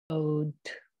All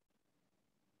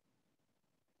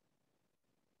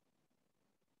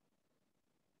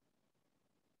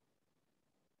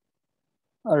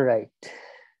right.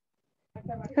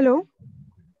 Hello.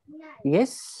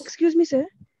 Yes. Excuse me, sir.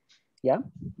 Yeah.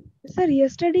 Sir,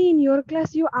 yesterday in your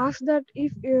class you asked that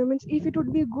if means if it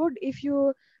would be good if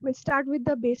you start with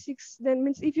the basics, then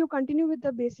means if you continue with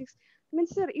the basics,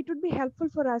 means sir, it would be helpful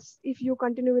for us if you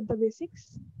continue with the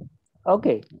basics.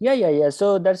 Okay. Yeah.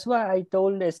 So that's why I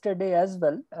told yesterday as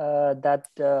well that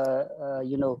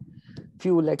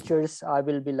few lectures I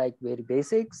will be like very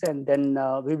basics, and then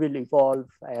we will evolve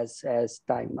as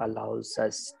time allows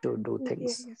us to do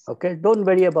things. Yes. Okay. Don't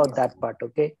worry about Yes. that part.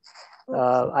 Okay.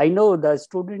 Okay. I know the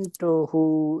student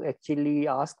who actually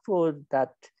asked for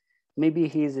that, maybe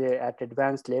he's at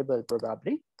advanced level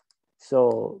probably.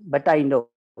 So, but I know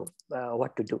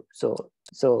what to do. So,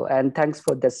 and thanks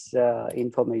for this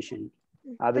information.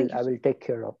 Thank you, I sir. will take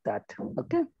care of that.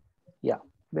 Okay. Yeah.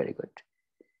 Very good.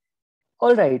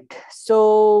 All right.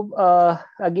 So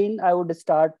again, I would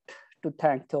start to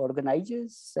thank the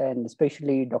organizers and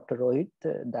especially Dr. Rohit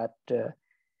that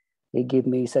he gave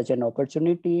me such an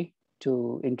opportunity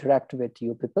to interact with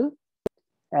you people.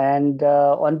 And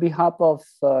on behalf of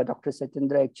Dr.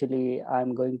 Satyendra, actually,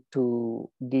 I'm going to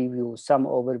give you some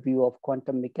overview of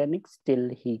quantum mechanics till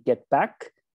he get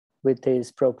back with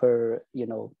his proper,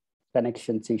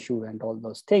 connections issue and all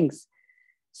those things.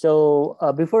 So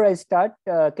before I start,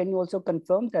 can you also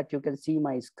confirm that you can see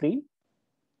my screen?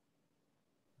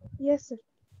 Yes, sir.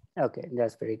 Okay,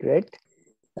 that's very great.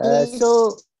 Yes.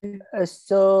 So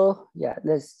yeah,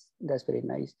 that's very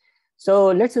nice.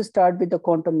 So let's start with the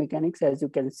quantum mechanics. As you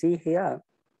can see here,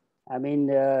 I mean,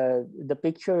 the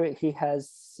picture he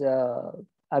has,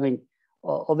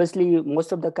 obviously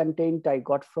most of the content I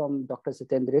got from Dr.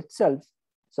 Satyendra itself.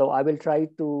 So I will try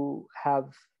to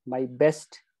have my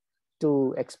best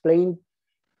to explain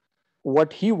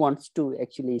what he wants to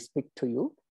actually speak to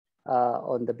you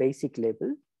on the basic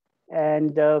level.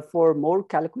 And for more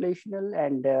calculational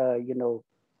and,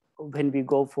 when we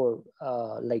go for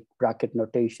like bracket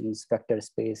notations, vector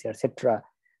space, etc.,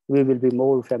 we will be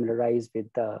more familiarized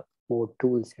with the more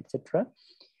tools, etc.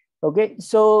 Okay,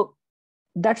 so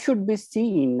that should be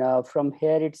seen from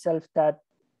here itself that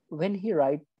when he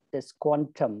writes this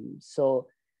quantum, so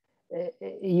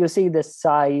you see the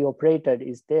psi operator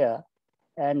is there,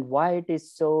 and why it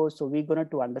is so. So we're going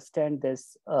to understand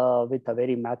this with a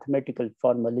very mathematical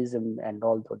formalism and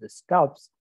all those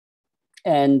stuffs.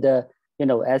 And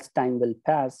as time will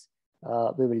pass,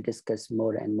 we will discuss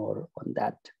more and more on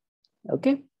that.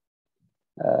 Okay.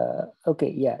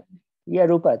 Okay. Yeah,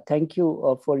 Rupa, thank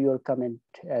you for your comment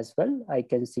as well. I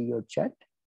can see your chat.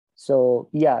 So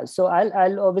yeah, so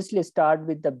I'll obviously start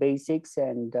with the basics,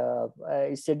 and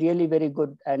it's really very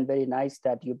good and very nice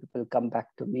that you people come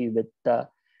back to me with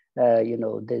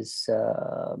this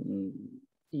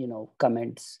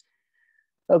comments.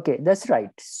 Okay, that's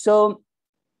right. So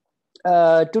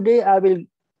today I will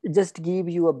just give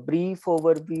you a brief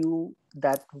overview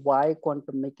that why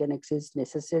quantum mechanics is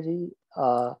necessary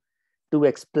to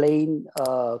explain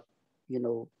what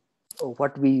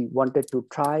we wanted to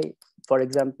try. For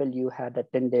example, you had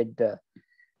attended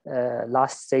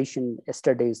last session,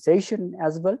 yesterday's session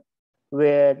as well,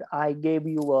 where I gave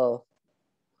you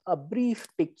a brief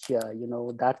picture,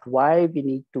 that why we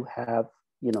need to have,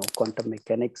 quantum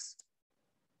mechanics.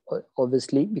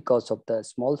 Obviously, because of the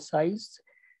small size,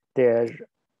 their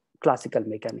classical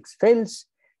mechanics fails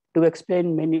to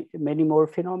explain many more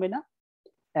phenomena,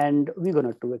 and we're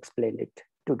going to explain it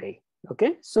today.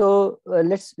 Okay, so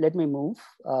let me move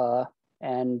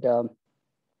and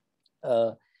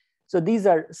so these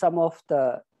are some of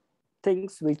the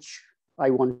things which I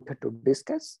wanted to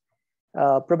discuss.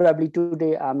 Probably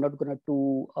today I'm not going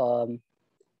to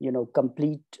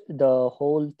complete the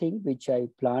whole thing which I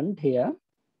planned here.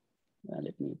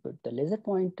 Let me put the laser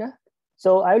pointer.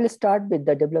 So I will start with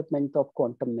the development of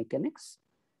quantum mechanics,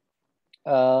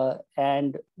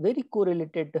 and very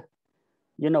correlated,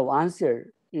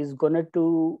 answer is going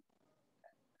to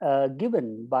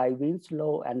given by Wien's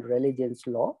law and Rayleigh-Jean's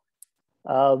law,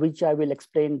 which I will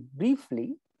explain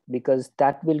briefly because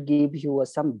that will give you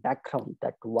some background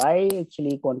that why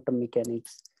actually quantum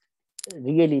mechanics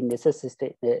really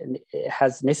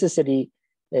has necessary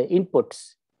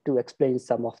inputs to explain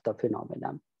some of the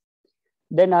phenomena.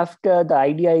 Then after, the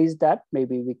idea is that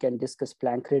maybe we can discuss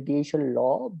Planck radiation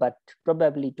law, but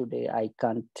probably today I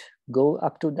can't go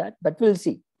up to that, but we'll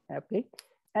see. Okay.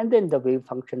 And then the wave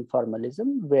function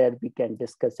formalism, where we can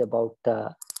discuss about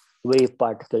the wave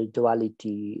particle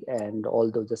duality and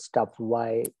all those stuff,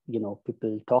 why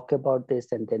people talk about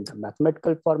this, and then the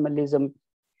mathematical formalism.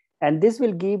 And this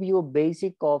will give you a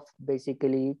basic of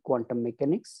basically quantum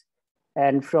mechanics.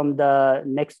 And from the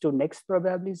next to next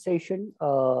probably session,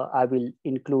 I will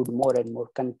include more and more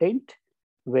content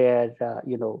where,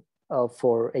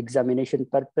 for examination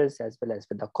purpose as well as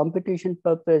for the competition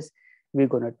purpose, we're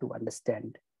going to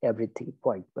understand everything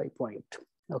point by point.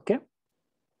 Okay.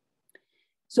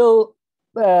 So,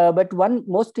 but one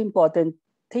most important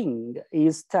thing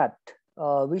is that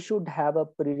we should have a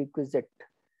prerequisite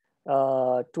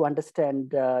to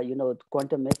understand,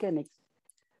 quantum mechanics.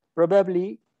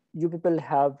 Probably you people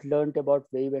have learned about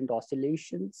wave and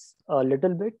oscillations a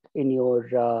little bit in your,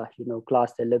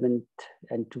 class 11th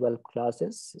and 12th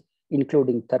classes,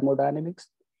 including thermodynamics.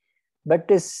 But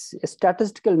this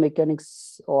statistical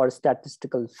mechanics or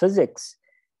statistical physics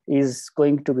is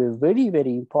going to be very,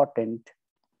 very important,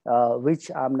 which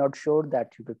I'm not sure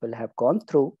that you people have gone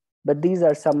through, but these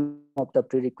are some of the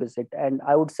prerequisite. And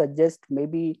I would suggest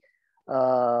maybe,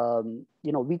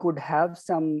 we could have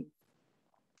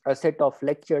a set of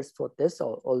lectures for this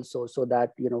also, so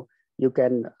that, you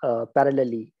can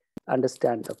parallelly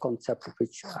understand the concept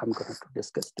which I'm going to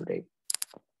discuss today.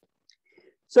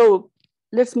 So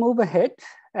let's move ahead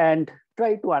and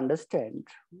try to understand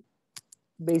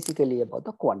basically about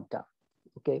the quanta,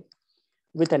 okay,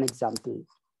 with an example.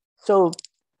 So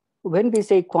when we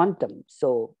say quantum,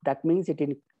 so that means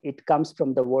it comes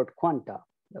from the word quanta,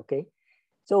 okay?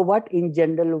 So what in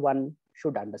general one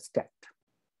should understand?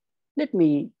 Let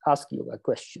me ask you a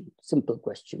question, simple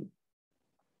question.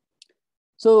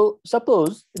 So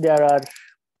suppose there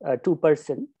are two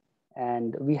persons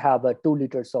and we have 2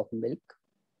 liters of milk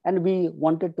and we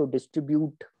wanted to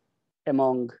distribute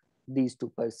among these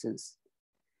 2 persons.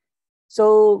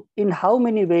 So in how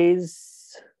many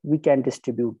ways we can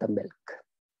distribute the milk?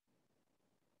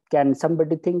 Can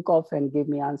somebody think of and give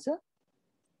me answer?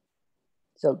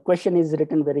 So question is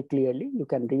written very clearly. You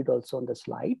can read also on the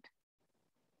slide.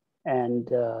 And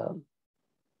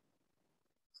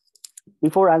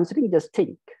before answering, just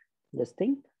think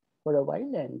for a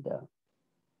while. And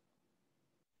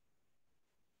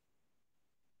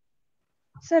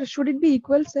Sir, should it be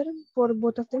equal, sir, for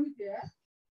both of them?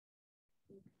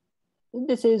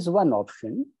 this is one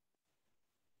option.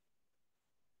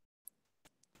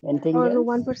 Anything or else?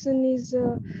 one person is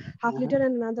half liter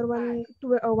and another one to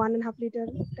 1.5 liter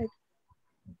type.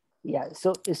 Yeah,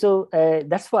 so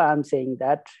that's why I'm saying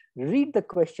that read the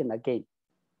question again.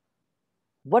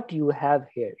 What you have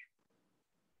here,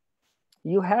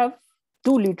 you have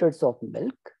 2 liters of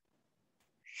milk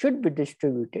should be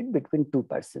distributed between 2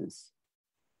 persons.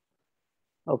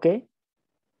 Okay.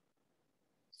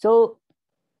 So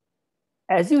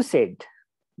as you said,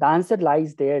 the answer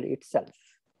lies there itself.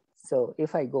 So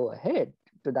if I go ahead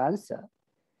to the answer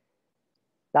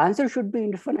should be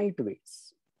infinite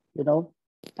ways,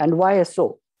 and why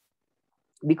so?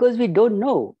 Because we don't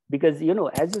know, because,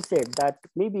 as you said, that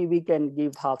maybe we can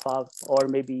give half, or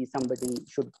maybe somebody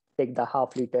should take the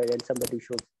half liter and somebody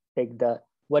should take the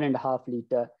 1.5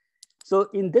 liter. So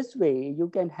in this way, you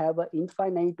can have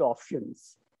infinite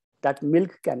options that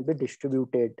milk can be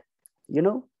distributed,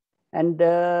 and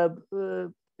there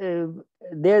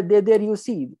you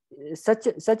see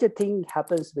such a thing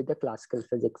happens with the classical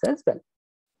physics as well.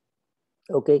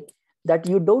 Okay, that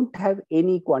you don't have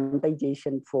any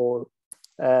quantization for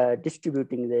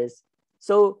distributing this.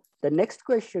 So the next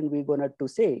question we're going to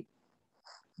say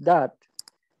that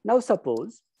now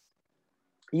suppose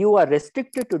you are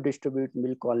restricted to distribute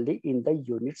milk only in the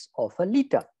units of a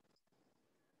liter.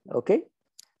 Okay,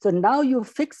 so now you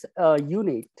fix a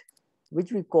unit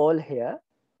which we call here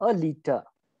a liter.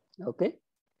 Okay,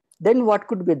 then what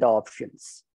could be the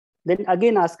options? Then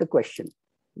again ask a question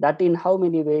that in how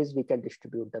many ways we can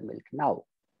distribute the milk now.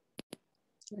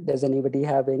 Does anybody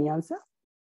have any answer?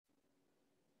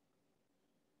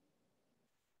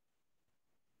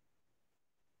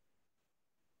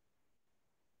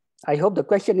 I hope the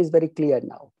question is very clear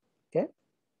now. Okay,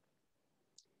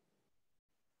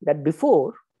 that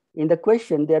before in the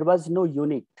question there was no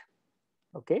unit.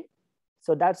 Okay,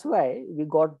 so that's why we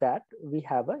got that we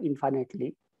have an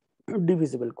infinitely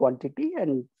divisible quantity,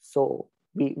 and so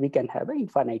we can have an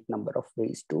infinite number of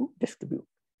ways to distribute.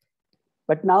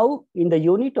 But now in the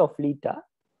unit of liter,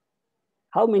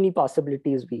 how many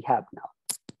possibilities we have now?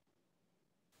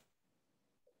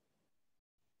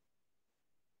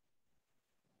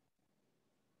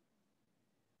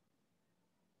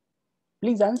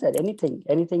 Please answer anything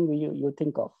you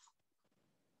think of.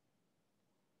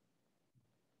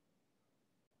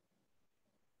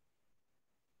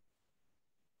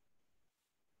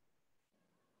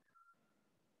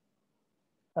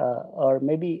 Or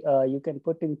maybe you can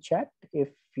put in chat if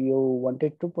you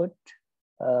wanted to put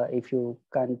if you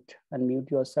can't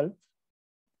unmute yourself.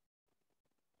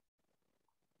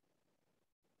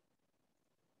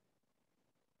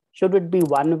 Should it be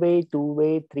one way, two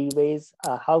way, three ways?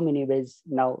 How many ways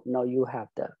now you have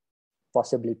the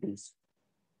possibilities?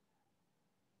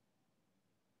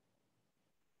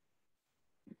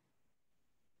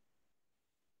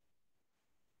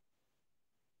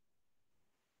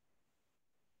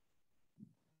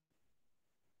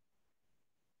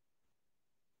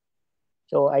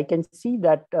 So I can see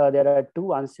that there are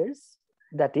two answers,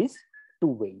 that is two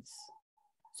ways.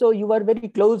 So you are very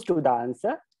close to the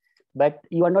answer, but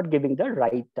you are not giving the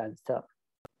right answer.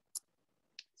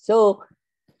 So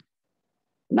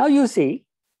now you see,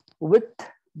 with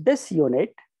this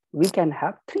unit, we can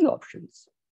have three options.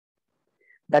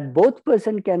 That both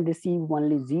person can receive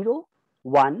only 0,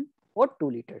 1, or 2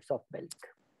 liters of milk.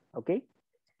 Okay.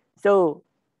 So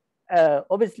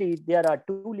obviously there are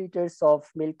 2 liters of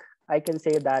milk. I can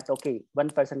say that, okay, one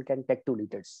person can take 2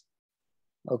 liters.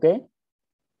 Okay.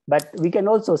 But we can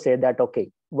also say that,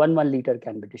 okay, 1 liter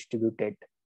can be distributed.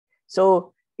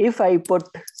 So if I put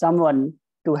someone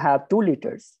to have 2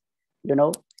 liters,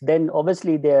 then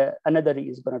obviously another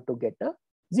is going to get a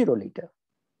 0 liter.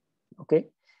 Okay.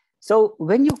 So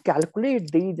when you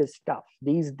calculate these stuff,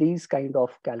 these kind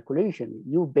of calculation,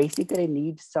 you basically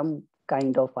need some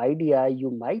kind of idea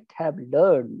you might have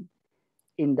learned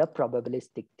in the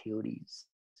probabilistic theories.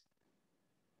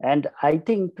 And I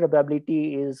think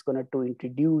probability is going to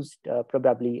introduce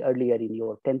probably earlier in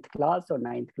your 10th class or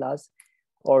 9th class,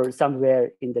 or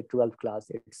somewhere in the 12th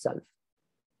class itself.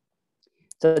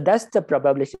 So that's the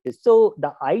probability. So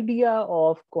the idea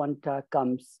of quanta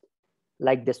comes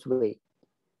like this way.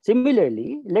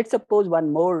 Similarly, let's suppose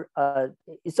one more.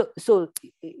 So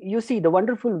you see the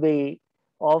wonderful way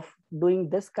of doing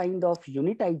this kind of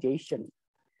unitization.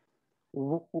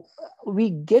 We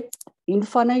get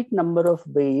infinite number of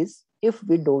ways if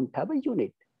we don't have a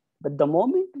unit. But the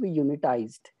moment we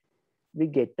unitized, we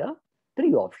get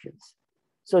 3 options.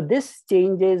 So this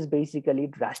changes basically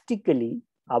drastically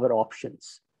our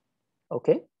options.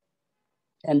 Okay.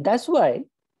 And that's why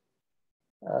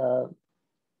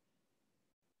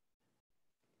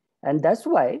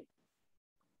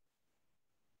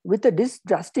with this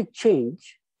drastic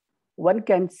change, one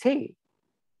can say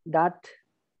that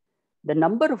the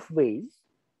number of ways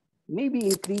may be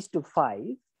increased to 5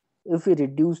 if we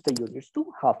reduce the units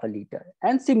to half a liter.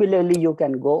 And similarly, you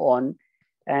can go on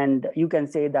and you can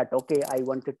say that, okay, I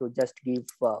wanted to just give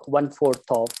 1/4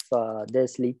 of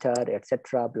this liter,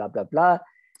 etc., blah, blah, blah.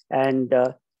 And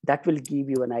that will give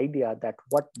you an idea that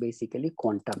what basically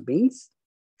quantum means.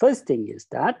 First thing is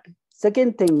that.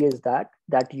 Second thing is that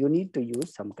you need to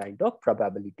use some kind of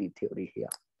probability theory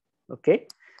here. Okay.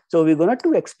 So we're going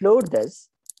to explore this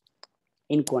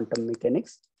in quantum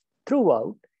mechanics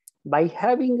throughout by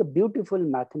having beautiful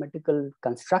mathematical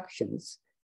constructions.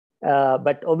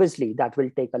 But obviously that will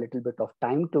take a little bit of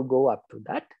time to go up to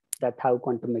that how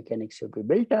quantum mechanics should be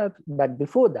built up. But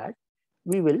before that,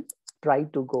 we will try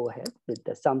to go ahead with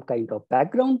some kind of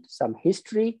background, some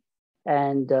history,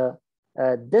 and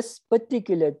this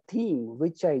particular theme,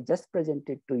 which I just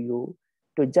presented to you,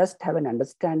 to just have an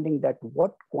understanding that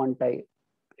what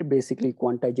basically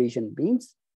quantization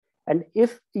means. And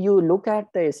if you look at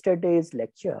yesterday's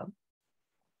lecture,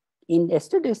 in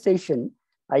yesterday's session,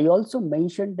 I also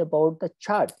mentioned about the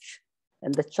charge,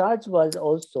 and the charge was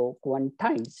also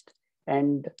quantized,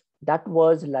 and that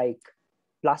was like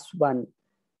 +1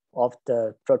 of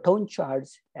the proton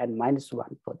charge and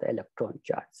 -1 for the electron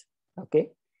charge.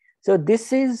 Okay, so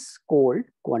this is called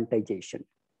quantization.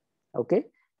 Okay,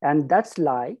 and that's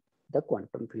like the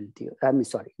quantum field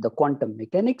theory. The quantum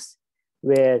mechanics,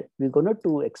 where we're going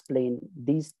to explain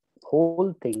these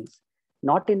whole things,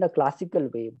 not in a classical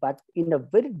way, but in a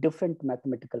very different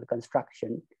mathematical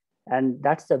construction. And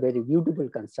that's a very beautiful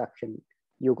construction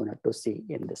you're going to see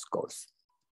in this course.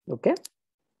 Okay.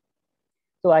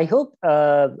 So I hope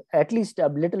at least a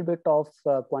little bit of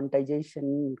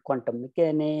quantization, quantum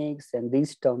mechanics, and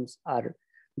these terms are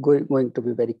going to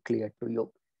be very clear to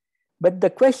you. But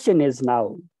the question is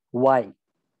now, why?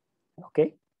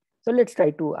 Okay. So let's try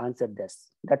to answer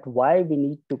this, that why we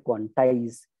need to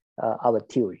quantize our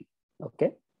theory.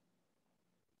 Okay.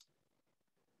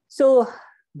 So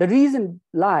the reason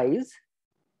lies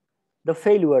the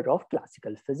failure of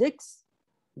classical physics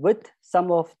with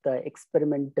some of the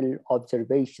experimental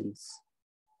observations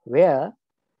where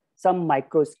some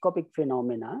microscopic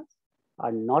phenomena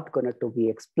are not going to be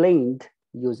explained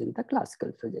using the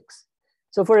classical physics.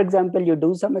 So for example, you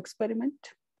do some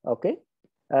experiment, okay?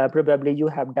 Probably you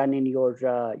have done in your,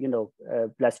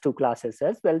 +2 classes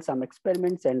as well, some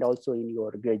experiments, and also in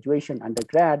your graduation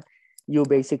undergrad, you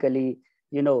basically,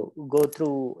 go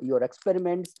through your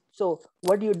experiments. So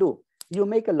what do? You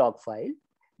make a log file,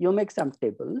 you make some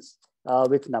tables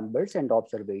with numbers and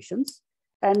observations,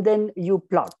 and then you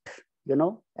plot,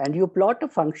 and you plot a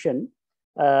function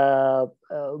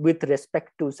with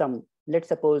respect to some, let's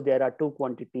suppose there are two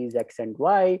quantities, X and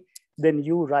Y, then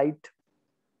you write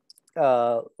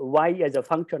Y as a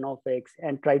function of X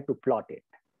and try to plot it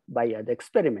by the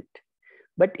experiment.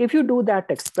 But if you do that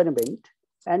experiment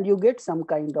and you get some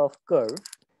kind of curve,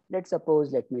 let's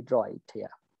suppose, let me draw it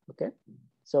here, okay?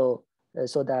 So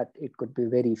that it could be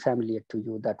very familiar to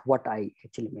you that what I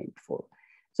actually meant for.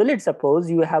 So let's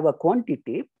suppose you have a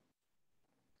quantity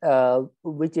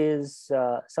which is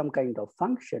some kind of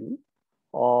function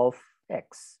of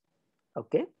X,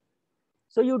 okay?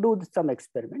 So you do some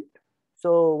experiment.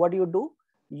 So what do?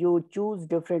 You choose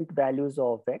different values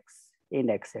of X in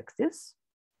X-axis,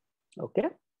 okay?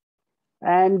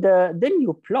 And then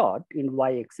you plot in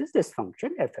Y-axis this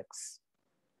function fx,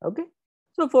 okay?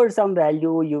 So for some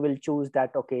value, you will choose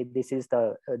that, okay, this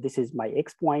is my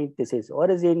X point, this is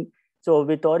origin. So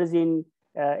with origin,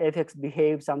 fx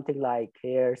behaves something like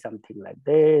here, something like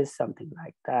this, something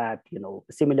like that.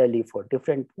 Similarly for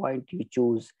different point, you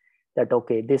choose that,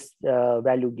 okay, this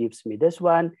value gives me this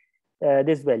one,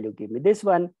 this value give me this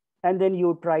one, and then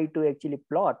you try to actually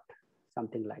plot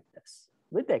something like this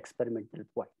with the experimental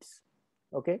points,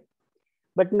 okay?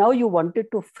 But now you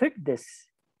wanted to fit this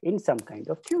in some kind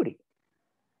of theory.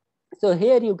 So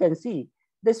here you can see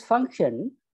this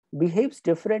function behaves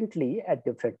differently at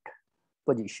different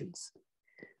positions.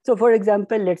 So for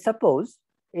example, let's suppose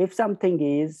if something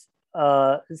is,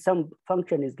 some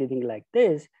function is giving like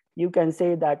this, you can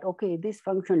say that, okay, this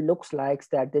function looks like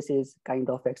that this is kind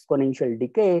of exponential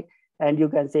decay. And you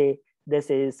can say this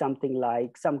is something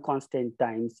like some constant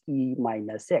times e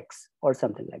minus x or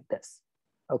something like this,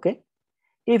 okay?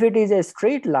 If it is a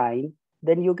straight line,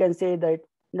 then you can say that,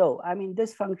 no, I mean,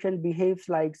 this function behaves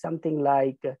like something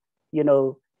like,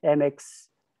 mx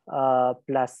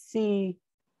plus c,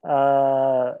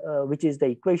 which is the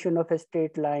equation of a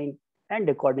straight line. And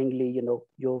accordingly,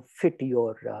 you fit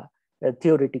your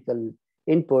theoretical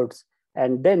inputs,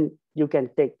 and then you can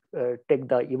take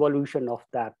the evolution of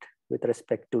that with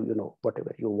respect to,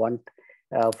 whatever you want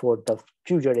for the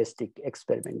futuristic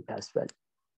experiment as well.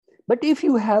 But if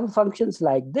you have functions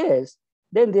like this,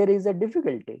 then there is a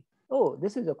difficulty. Oh,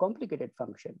 this is a complicated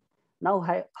function. Now,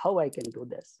 how I can do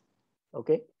this?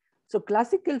 Okay. So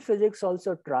classical physics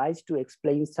also tries to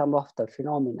explain some of the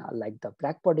phenomena like the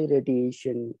black body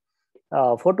radiation,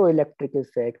 photoelectric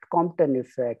effect, Compton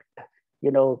effect,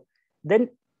 then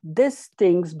these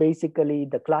things, basically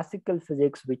the classical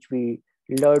physics, which we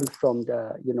learned from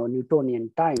the,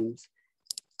 Newtonian times,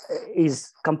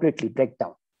 is completely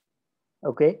breakdown.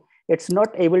 Okay. It's not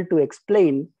able to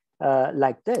explain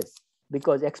like this,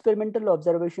 because experimental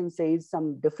observation says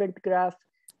some different graph,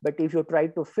 but if you try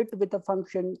to fit with a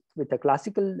function with a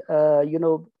classical,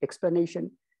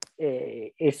 explanation,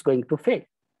 it's going to fail.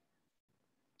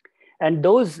 And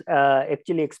those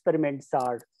actually experiments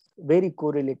are very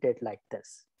correlated like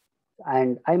this.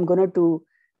 And I'm going to,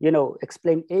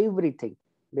 explain everything.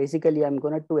 Basically, I'm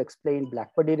going to explain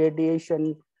black body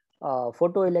radiation,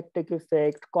 photoelectric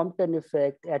effect, Compton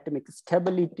effect, atomic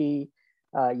stability,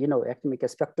 atomic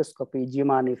spectroscopy,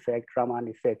 Zeeman effect, Raman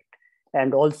effect,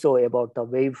 and also about the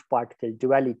wave particle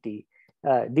duality.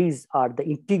 These are the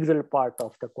integral part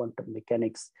of the quantum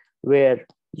mechanics where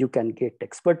you can get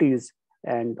expertise.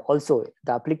 And also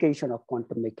the application of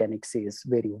quantum mechanics is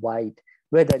very wide,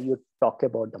 whether you talk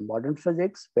about the modern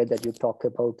physics, whether you talk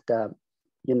about the,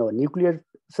 nuclear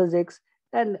physics,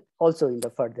 and also in the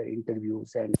further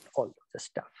interviews and all the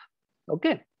stuff.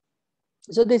 Okay.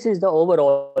 So this is the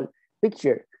overall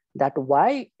picture that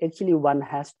why actually one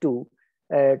has to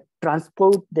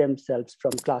transport themselves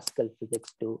from classical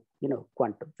physics to,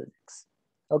 quantum physics.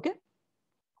 Okay.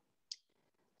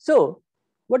 So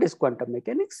what is quantum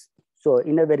mechanics? So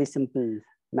in a very simple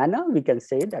manner, we can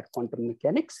say that quantum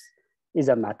mechanics is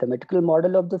a mathematical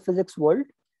model of the physics world,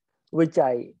 which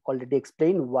I already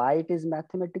explained why it is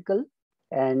mathematical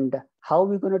and how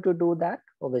we're going to do that.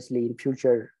 Obviously, in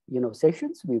future,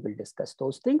 sessions, we will discuss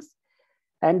those things.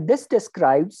 And this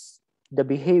describes the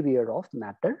behavior of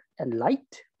matter and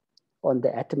light on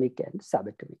the atomic and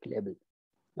subatomic level.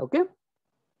 Okay.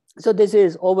 So this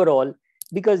is overall,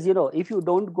 because, if you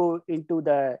don't go into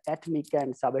the atomic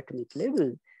and subatomic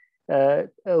level,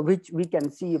 which we can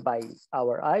see by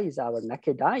our eyes, our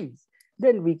naked eyes,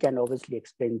 then we can obviously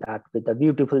explain that with the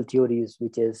beautiful theories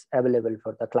which is available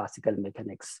for the classical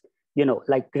mechanics.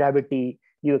 Like gravity,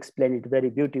 you explain it very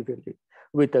beautifully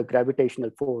with the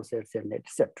gravitational forces and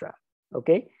etc.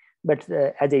 Okay, but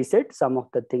as I said, some of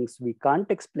the things we can't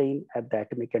explain at the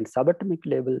atomic and subatomic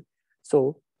level.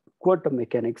 So quantum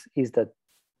mechanics is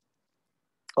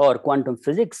or quantum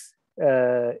physics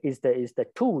is the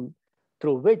tool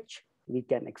through which we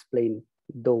can explain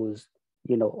those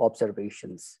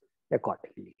observations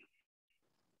accordingly.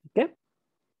 Okay,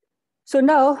 so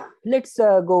now let's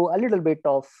go a little bit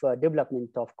of development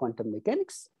of quantum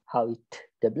mechanics, how it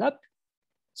developed.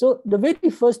 So the very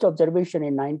first observation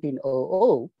in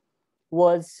 1900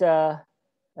 was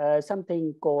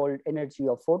something called energy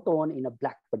of photon in a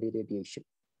black body radiation.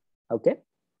 Okay,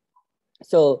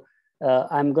 so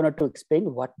I'm going to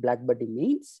explain what black body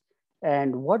means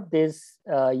and what this,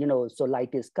 so light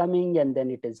is coming and then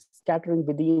it is scattering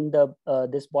within the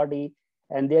this body,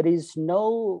 and there is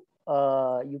no,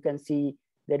 you can see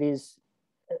there is,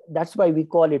 that's why we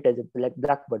call it as a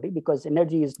black body, because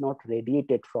energy is not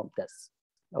radiated from this,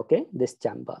 okay, this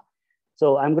chamber.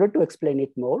 So I'm going to explain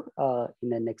it more in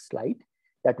the next slide,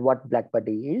 that what black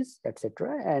body is,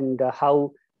 etc., and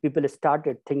how people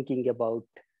started thinking about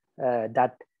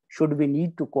that should we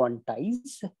need to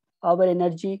quantize our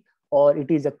energy, or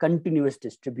it is a continuous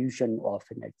distribution of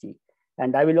energy.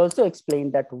 And I will also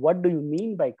explain that what do you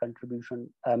mean by contribution,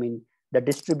 I mean the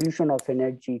distribution of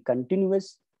energy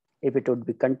continuous. If it would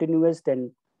be continuous,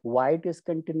 then why it is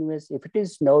continuous? If it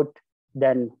is not,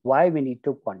 then why we need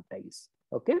to quantize.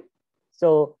 Okay,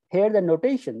 so here the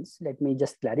notations, let me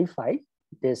just clarify.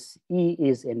 This E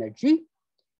is energy,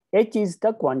 H is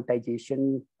the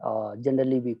quantization.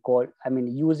 Generally we call,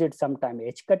 use it sometime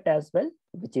H cut as well,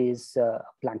 which is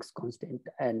Planck's constant,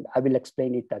 and I will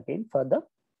explain it again further.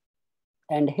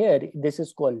 And here this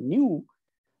is called nu,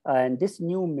 and this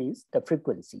nu means the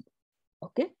frequency.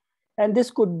 Okay, and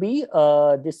this could be,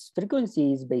 this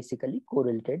frequency is basically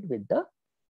correlated with the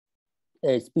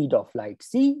speed of light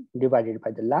c divided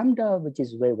by the lambda, which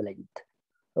is wavelength.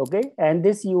 Okay, and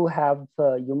this you have,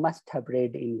 you must have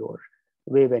read in your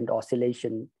wave and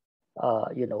oscillation,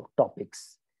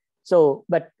 topics. So,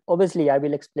 but obviously I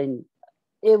will explain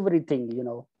everything,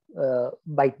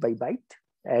 byte by byte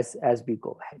as we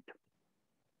go ahead.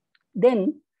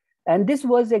 Then, and this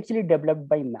was actually developed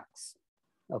by Max.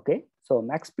 Okay, so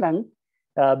Max Planck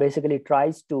basically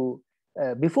tries to,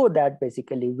 before that,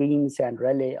 basically Wiens and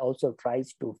Rayleigh also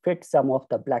tries to fit some of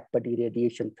the black body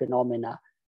radiation phenomena,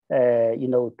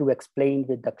 to explain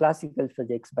with the classical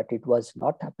physics, but it was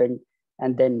not happened.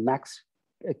 And then Max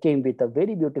came with a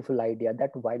very beautiful idea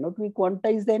that why not we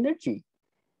quantize the energy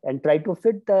and try to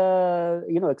fit the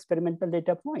experimental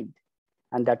data point.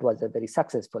 And that was a very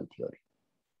successful theory.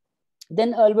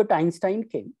 Then Albert Einstein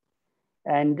came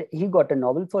and he got a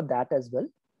Nobel for that as well,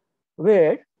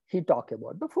 where he talked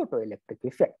about the photoelectric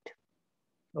effect.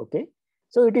 Okay,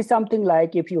 so it is something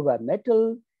like if you have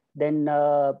metal, then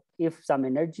if some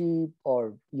energy,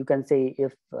 or you can say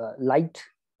if light,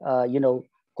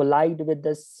 collide with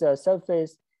this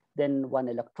surface, then one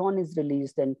electron is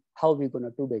released, then how are we going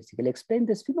to basically explain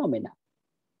this phenomena?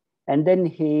 And then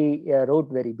he wrote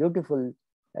very beautiful,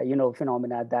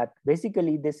 phenomena that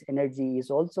basically this energy is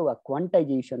also a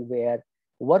quantization where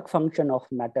work function of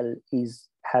metal is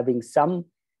having some,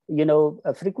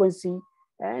 a frequency,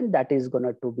 and that is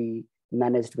going to be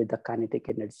managed with the kinetic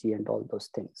energy and all those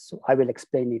things. So I will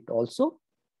explain it also.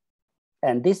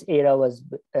 And this era was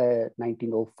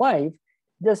 1905,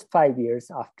 just 5 years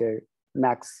after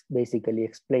Max basically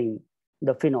explained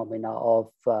the phenomena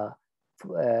of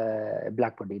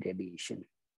black body radiation.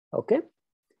 Okay,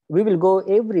 we will go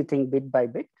everything bit by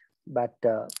bit, but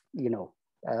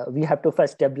we have to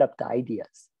first develop the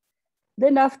ideas.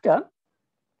 Then after,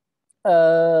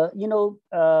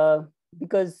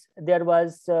 because there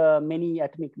was many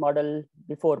atomic model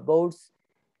before Bohr's,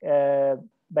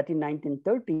 but in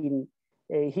 1913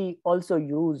 he also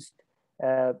used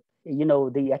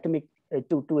the atomic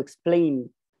to explain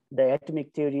the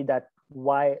atomic theory, that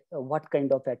what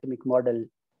kind of atomic model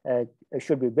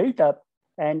should be built up.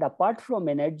 And apart from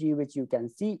energy, which you can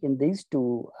see in these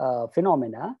two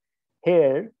phenomena,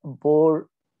 here Bohr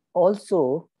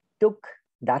also took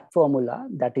that formula,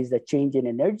 that is the change in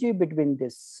energy between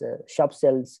these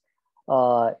subcells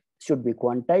should be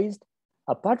quantized.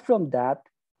 Apart from that,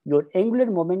 your angular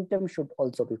momentum should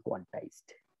also be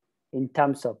quantized in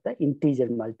terms of the integer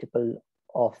multiple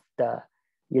of the,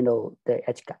 the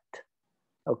h cut.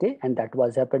 Okay, and that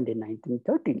was happened in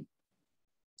 1913.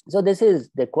 So this is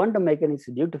the quantum mechanics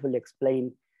beautifully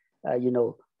explain,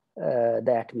 the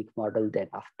atomic model then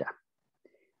after.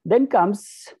 Then comes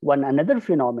another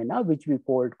phenomena, which we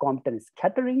called Compton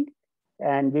scattering,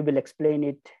 and we will explain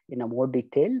it in a more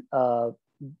detail,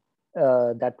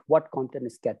 that what Compton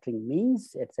scattering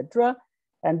means, etc.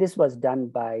 And this was done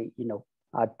by,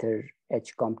 Arthur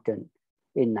H. Compton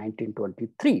in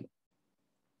 1923.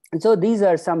 And so these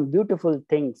are some beautiful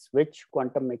things which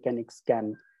quantum mechanics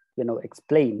can,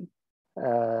 explain,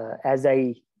 as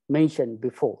I mentioned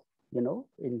before,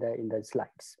 in the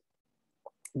slides.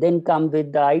 Then come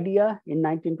with the idea in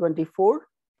 1924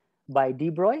 by de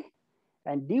Broglie.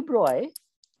 And de Broglie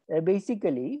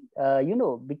basically,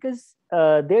 because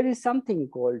there is something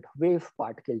called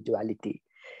wave-particle duality.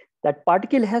 That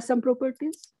particle has some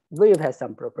properties, wave has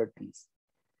some properties.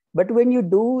 But when you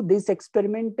do this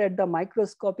experiment at the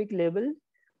microscopic level,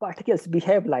 particles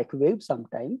behave like waves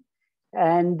sometimes.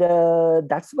 And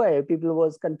that's why people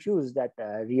was confused that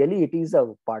really it is a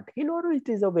particle or it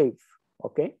is a wave,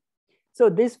 okay? So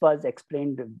this was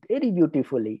explained very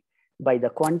beautifully by the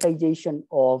quantization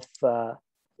of,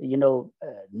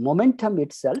 momentum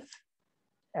itself.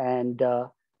 And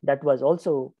that was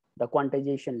also the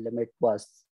quantization limit was,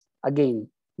 again,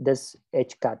 this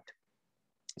H cut.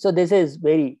 So this is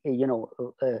very,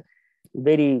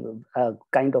 very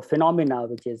kind of phenomena,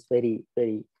 which is very,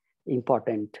 very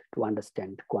important to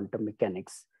understand quantum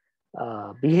mechanics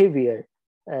behavior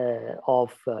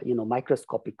of,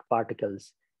 microscopic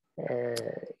particles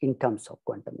in terms of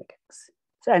quantum mechanics.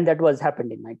 So, and that was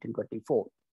happened in 1924.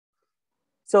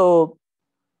 So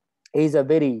he's a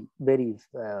very, very,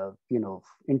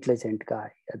 intelligent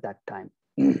guy at that time.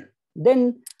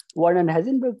 Then Warren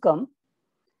Heisenberg come,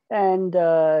 and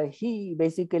he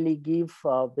basically gave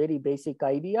a very basic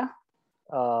idea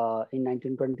in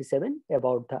 1927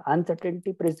 about the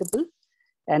uncertainty principle.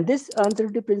 And this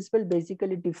uncertainty principle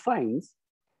basically defines,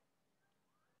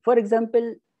 for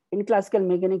example, in classical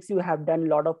mechanics, you have done a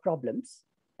lot of problems,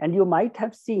 and you might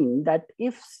have seen that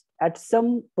if at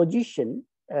some position,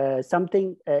 if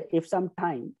some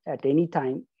time, at any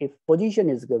time, if position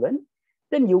is given,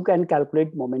 then you can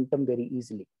calculate momentum very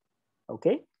easily,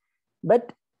 okay?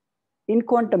 But in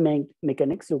quantum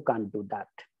mechanics, you can't do that.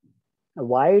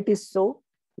 Why it is so?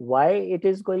 Why it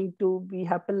is going to be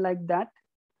happen like that?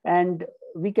 And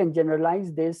we can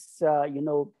generalize this,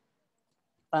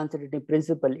 uncertainty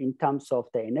principle in terms of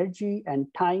the energy and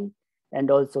time, and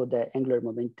also the angular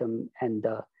momentum and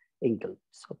the angles,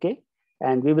 okay?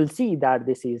 And we will see that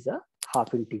this is a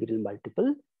half integral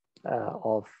multiple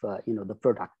of, the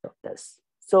product of this.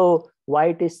 So why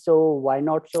it is so, why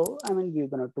not so? I mean, we're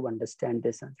going to understand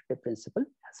this uncertainty principle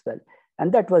as well.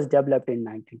 And that was developed in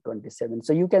 1927.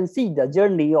 So you can see the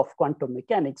journey of quantum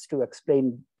mechanics to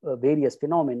explain various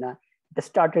phenomena. It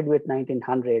started with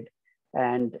 1900,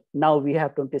 and now we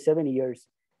have 27 years,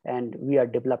 and we are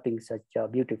developing such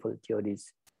beautiful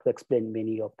theories to explain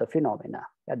many of the phenomena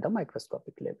at the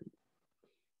microscopic level.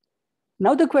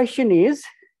 Now the question is,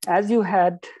 as you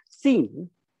had seen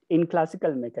in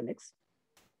classical mechanics,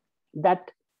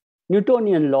 that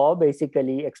Newtonian law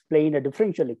basically explained a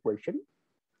differential equation.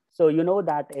 So you know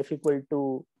that F equal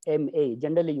to ma,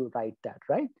 generally you write that,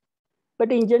 right?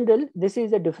 But in general, this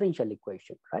is a differential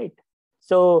equation, right?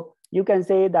 So you can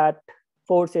say that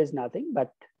force is nothing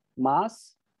but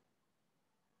mass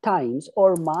times,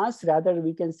 or mass, rather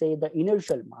we can say the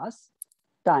inertial mass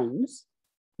times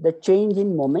the change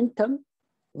in momentum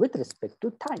with respect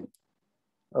to time,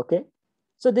 okay?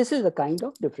 So this is a kind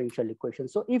of differential equation.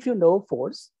 So if you know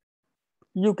force,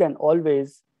 you can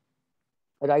always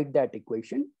write that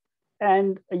equation,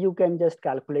 and you can just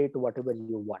calculate whatever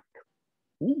you want.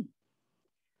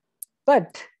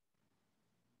 But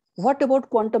what about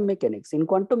quantum mechanics? In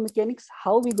quantum mechanics,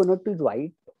 how are we going to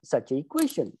write such an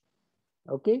equation?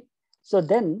 Okay, so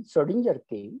then Schrodinger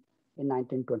came in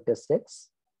 1926,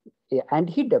 and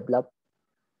he developed,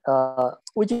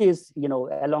 which is,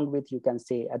 along with, you can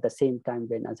say, at the same time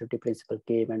when uncertainty principle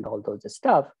came and all those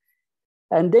stuff.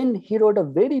 And then he wrote a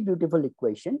very beautiful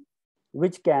equation,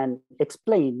 which can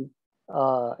explain,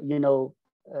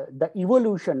 the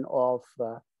evolution of,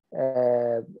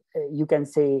 you can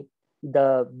say,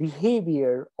 the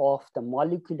behavior of the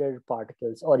molecular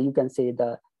particles, or you can say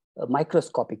the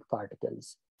microscopic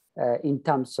particles in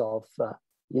terms of,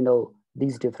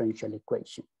 these differential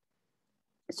equation.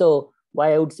 So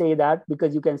why I would say that,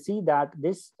 because you can see that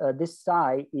this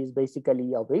psi is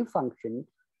basically a wave function,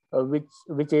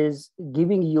 which is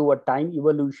giving you a time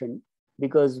evolution,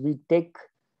 because we take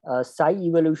psi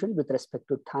evolution with respect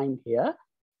to time here,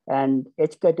 and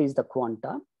h cut is the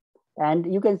quanta.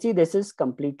 And you can see this is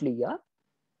completely a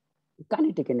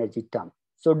kinetic energy term.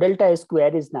 So delta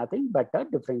square is nothing but a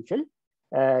differential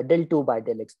del 2 by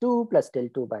del x2 plus del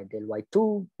 2 by del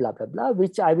y2, blah, blah, blah,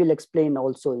 which I will explain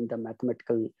also in the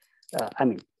mathematical,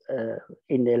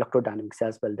 in the electrodynamics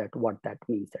as well, that what that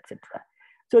means, etc.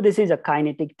 So this is a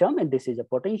kinetic term and this is a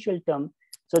potential term.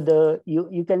 So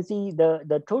you can see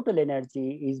the total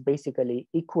energy is basically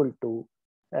equal to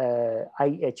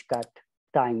IH cut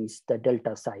times the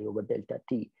delta psi over delta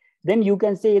t. Then you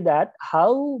can say that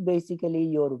how basically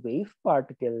your wave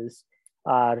particles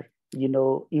are,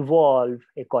 evolve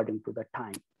according to the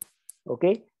time.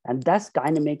 Okay, and thus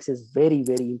dynamics is very,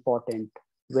 very important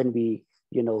when we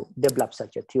develop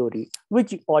such a theory,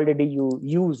 which already you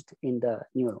used in the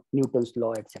Newton's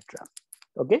law, etc.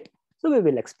 Okay, so we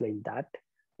will explain that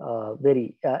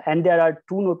and there are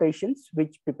two notations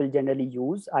which people generally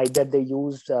use. Either they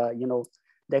use the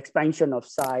expansion of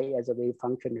psi as a wave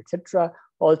function, etc.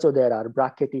 Also there are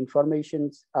bracket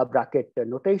informations, bracket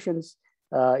notations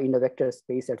in a vector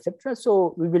space, etc.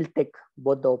 So we will take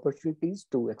both the opportunities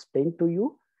to explain to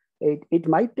you. It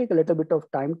might take a little bit of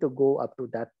time to go up to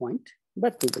that point,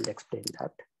 but we will explain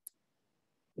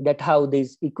that how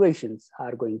these equations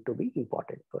are going to be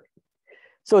important for you.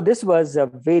 So this was a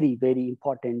very, very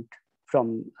important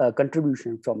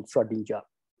contribution from Schrodinger.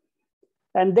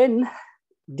 And then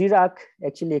Dirac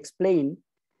actually explained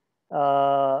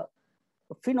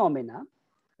phenomena,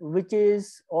 which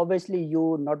is obviously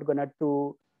you not gonna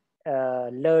to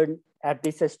learn at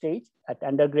this stage at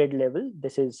undergrad level.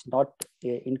 This is not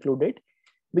included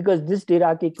because this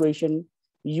Dirac equation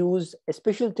use a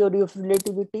special theory of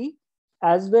relativity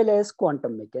as well as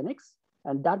quantum mechanics,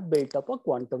 and that built up a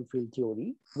quantum field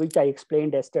theory, which I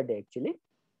explained yesterday actually.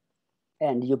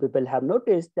 And you people have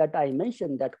noticed that I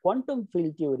mentioned that quantum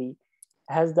field theory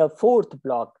has the fourth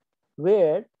block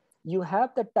where you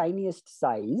have the tiniest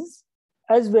size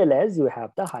as well as you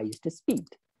have the highest speed.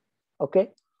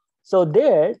 Okay, so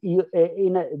there you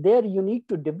need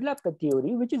to develop a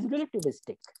theory which is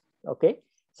relativistic. Okay,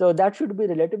 so that should be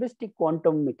relativistic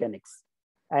quantum mechanics,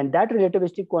 and that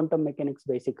relativistic quantum mechanics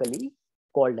basically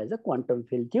called as a quantum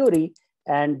field theory,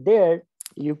 and there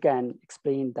you can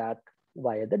explain that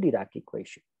via the Dirac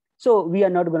equation. So we are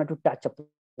not going to touch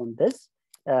upon this,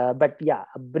 but yeah,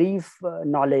 a brief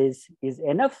knowledge is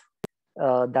enough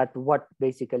that what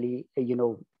basically,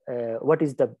 what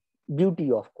is the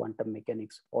beauty of quantum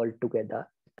mechanics altogether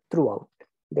throughout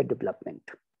the development.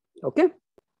 Okay,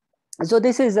 so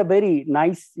this is a very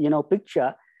nice,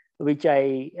 picture which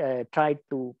I tried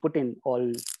to put in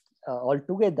all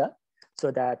together so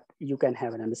that you can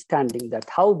have an understanding that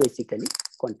how basically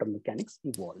quantum mechanics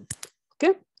evolved.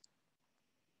 Okay.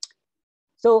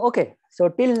 So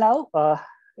till now,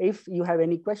 if you have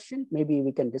any question, maybe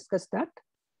we can discuss that.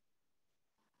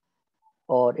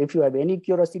 Or if you have any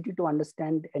curiosity to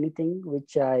understand anything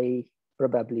which I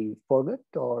probably forgot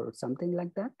or something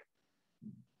like that.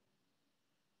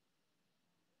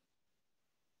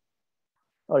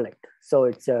 All right, so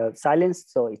it's silence,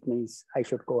 so it means I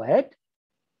should go ahead.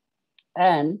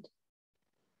 And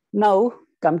now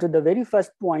come to the very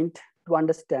first point to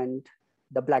understand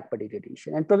the black body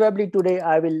radiation. And probably today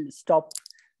I will stop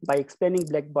by explaining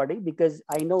black body because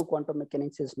I know quantum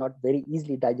mechanics is not very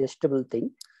easily digestible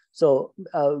thing. So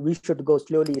we should go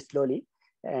slowly.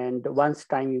 And once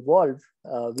time evolves,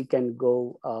 we can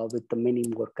go with the many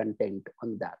more content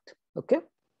on that. Okay.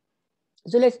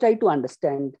 So let's try to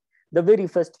understand the very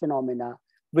first phenomena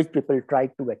which people try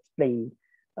to explain.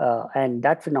 And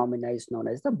that phenomena is known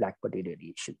as the black body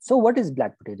radiation. So what is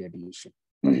black body radiation?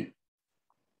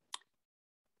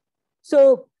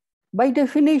 So by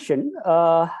definition,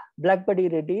 black body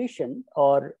radiation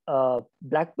or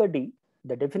black body,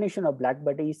 the definition of black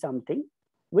body is something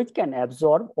which can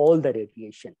absorb all the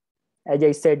radiation. As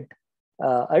I said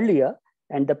earlier,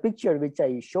 and the picture which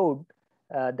I showed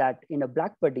that in a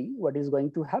black body, what is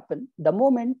going to happen, the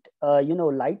moment,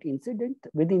 light incident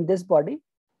within this body,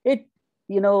 it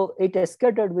is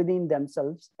scattered within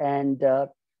themselves and,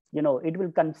 it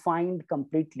will confine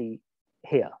completely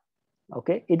here.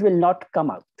 Okay, it will not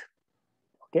come out.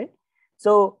 Okay,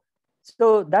 so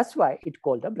that's why it's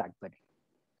called a black body.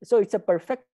 So it's a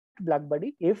perfect black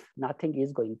body if nothing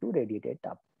is going to radiate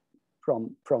up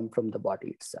from the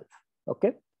body itself.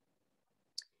 Okay,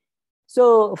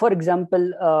 so for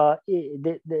example,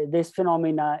 this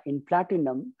phenomena in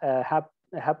platinum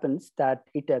happens that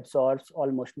it absorbs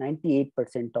almost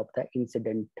 98% of the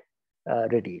incident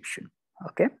radiation.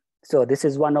 Okay, so this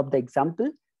is one of the example.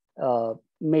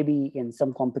 Maybe in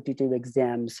some competitive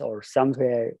exams or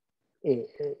somewhere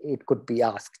it could be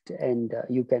asked, and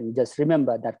you can just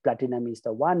remember that platinum is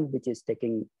the one which is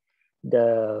taking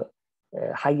the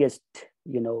highest,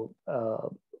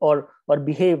 or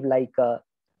behave like a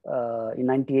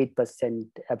 98%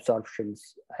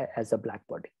 absorptions as a black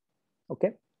body.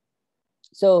 Okay,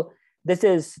 so this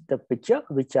is the picture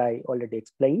which I already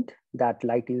explained, that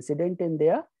light incident in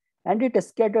there, and it is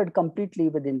scattered completely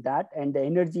within that, and the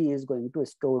energy is going to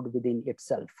stored within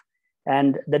itself,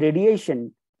 and the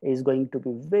radiation is going to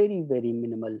be very, very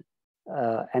minimal,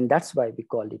 and that's why we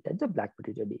call it as the black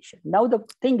body radiation. Now the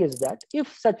thing is that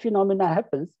if such phenomena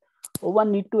happens,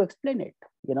 one need to explain it.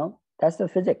 That's the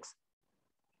physics.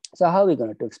 So how are we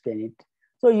going to explain it?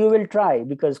 So you will try,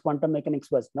 because quantum mechanics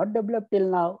was not developed till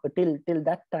now, till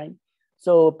that time.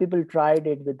 So people tried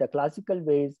it with the classical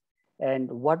ways, and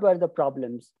what were the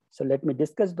problems? So let me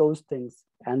discuss those things,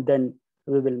 and then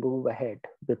we will move ahead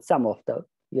with some of the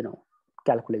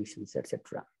calculations,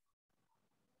 etc.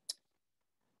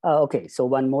 Okay, so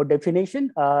one more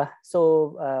definition,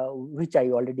 which I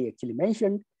already actually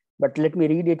mentioned, but let me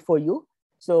read it for you.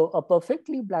 So a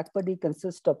perfectly black body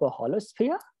consists of a hollow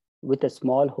sphere with a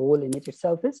small hole in its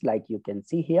surface, like you can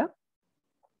see here.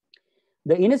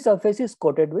 The inner surface is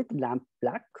coated with lamp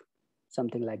black,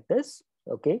 something like this,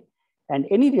 okay? And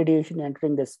any radiation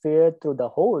entering the sphere through the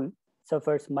hole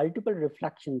suffers multiple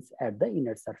reflections at the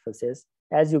inner surfaces,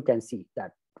 as you can see,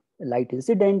 that light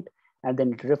incident, and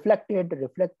then it reflected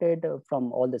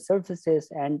from all the surfaces,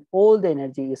 and all the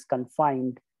energy is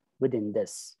confined within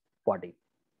this body,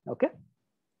 okay?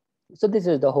 So this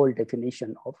is the whole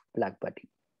definition of black body.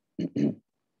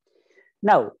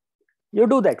 Now, you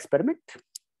do the experiment,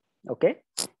 okay,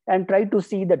 and try to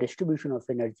see the distribution of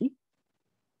energy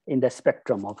in the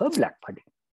spectrum of a black body.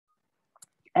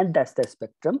 And that's the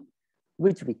spectrum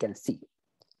which we can see.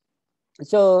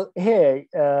 So here,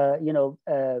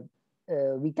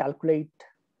 we calculate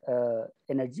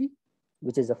energy,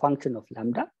 which is a function of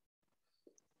lambda.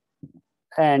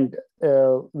 And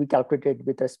we calculate it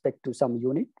with respect to some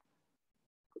unit.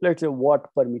 Let's say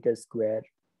watt per meter square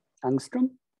angstrom.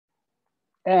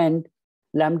 And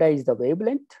lambda is the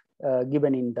wavelength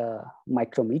given in the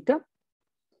micrometer.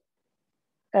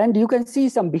 And you can see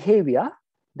some behavior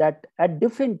that at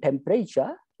different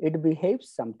temperature, it behaves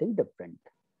something different,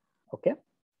 okay?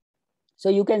 So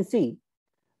you can see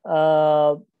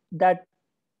that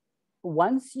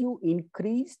once you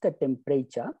increase the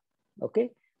temperature,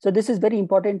 okay? So this is very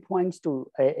important points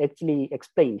to actually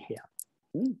explain here.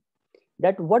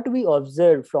 That what we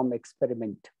observe from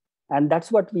experiment, and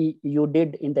that's what you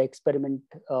did in the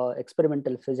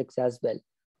experimental physics as well,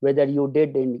 whether you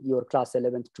did in your class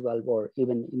 11th, 12th, or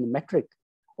even in metric,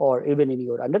 or even in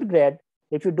your undergrad.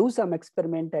 If you do some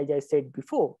experiment, as I said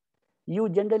before, you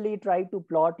generally try to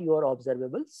plot your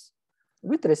observables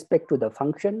with respect to the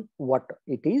function, what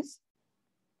it is,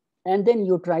 and then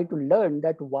you try to learn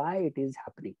that why it is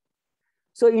happening.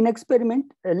 So in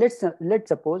experiment, let's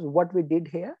suppose what we did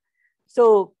here.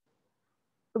 So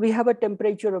we have a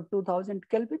temperature of 2000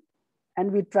 Kelvin,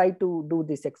 and we try to do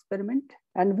this experiment,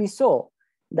 and we saw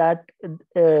that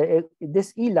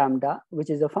this E lambda, which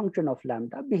is a function of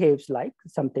lambda, behaves like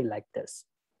something like this,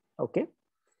 okay?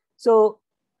 So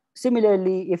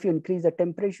similarly, if you increase the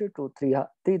temperature to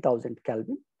 3000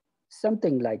 Kelvin,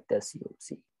 something like this you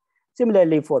see.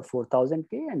 Similarly for 4000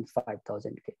 K and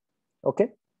 5000 K,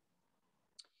 okay?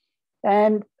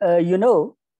 And you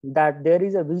know that there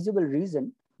is a visible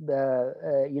reason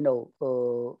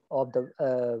for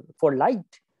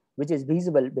light, which is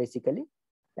visible basically,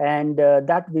 and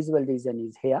that visible region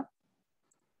is here.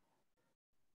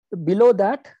 Below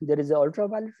that there is an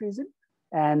ultraviolet region,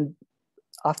 and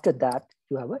after that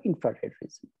you have an infrared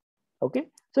region, okay?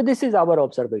 So this is our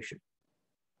observation.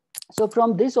 So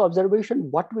from this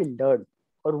observation, what we learned,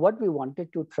 or what we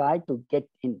wanted to try to get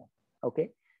in,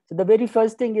 okay? So the very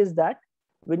first thing is that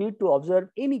we need to observe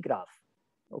any graph,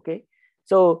 okay?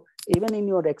 So even in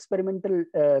your experimental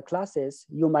classes,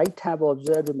 you might have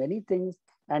observed many things,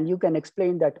 and you can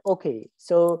explain that, okay,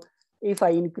 so if I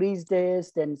increase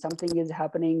this, then something is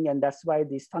happening, and that's why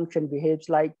this function behaves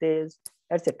like this,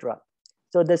 etc.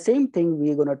 So the same thing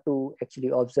we're going to actually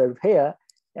observe here,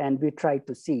 and we try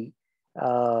to see,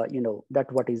 that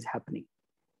what is happening.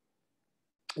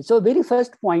 So very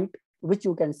first point, which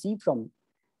you can see from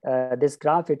this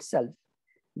graph itself,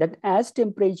 that as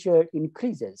temperature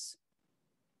increases,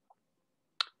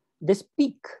 this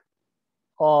peak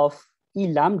of E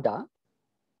lambda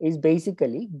is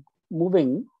basically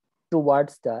moving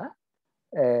towards the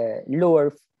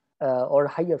lower or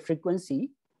higher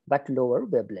frequency, but lower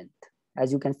wavelength.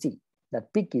 As you can see,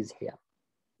 that peak is here,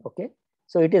 okay?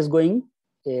 So it is going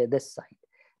this side.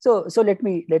 So let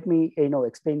me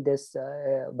explain this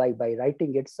by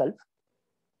writing itself.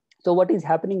 So what is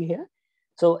happening here?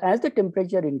 So as the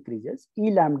temperature increases,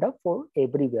 E lambda for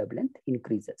every wavelength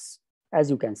increases, as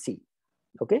you can see.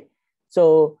 Okay,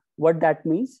 so what that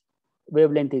means,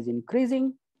 wavelength is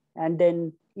increasing, and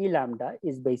then E lambda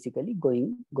is basically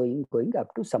going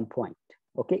up to some point.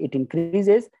 Okay, it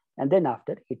increases and then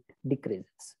after it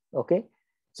decreases. Okay,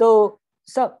 so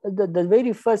the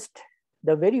very first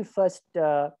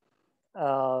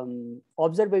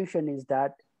observation is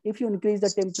that if you increase the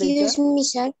temperature. Excuse me,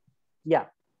 sir. Yeah.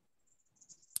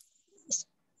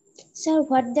 Sir,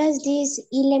 what does this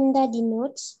E lambda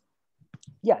denotes?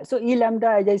 Yeah, so E lambda,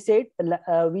 as I said,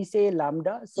 we say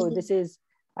lambda. So this is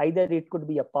either it could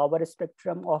be a power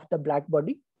spectrum of the black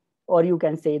body, or you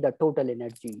can say the total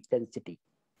energy density.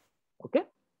 Okay,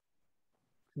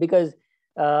 because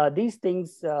these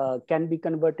things can be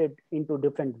converted into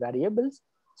different variables.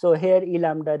 So here E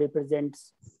lambda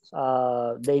represents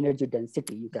the energy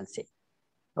density, you can say.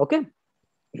 Okay,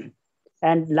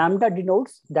 and lambda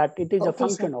denotes that it is a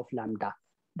function of lambda.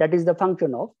 That is the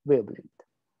function of wavelength.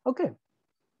 Okay.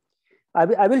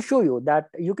 I will show you that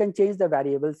you can change the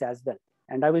variables as well.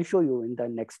 And I will show you in the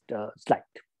next slide.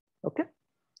 Okay.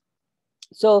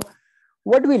 So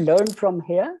what we learned from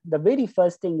here, the very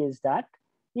first thing is that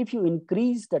if you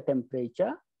increase the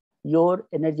temperature, your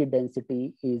energy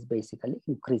density is basically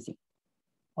increasing.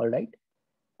 All right.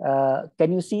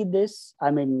 Can you see this?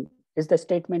 I mean, is the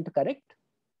statement correct?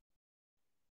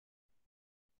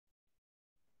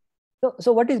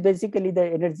 So what is basically the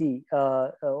energy?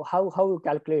 How you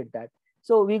calculate that?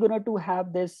 So we're going to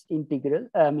have this integral.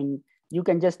 I mean, you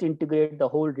can just integrate the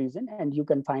whole region and you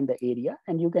can find the area,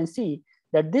 and you can see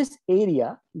that this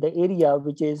area, the area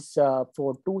which is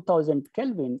for 2000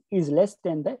 Kelvin is less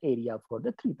than the area for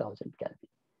the 3000 Kelvin.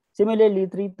 Similarly,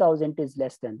 3000 is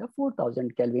less than the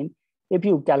 4000 Kelvin. If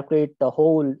you calculate the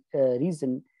whole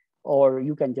region, or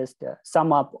you can just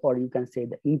sum up, or you can say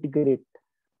the integrate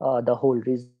the whole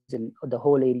region, the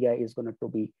whole area is going to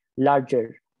be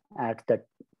larger at the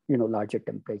larger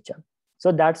temperature.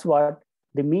 So that's what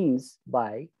the means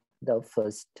by the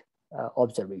first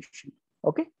observation.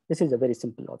 Okay, this is a very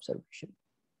simple observation.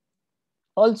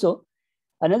 Also,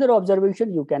 another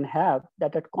observation you can have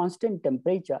that at constant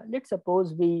temperature, let's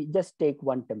suppose we just take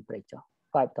one temperature,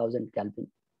 5000 Kelvin.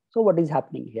 So what is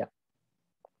happening here?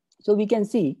 So we can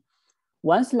see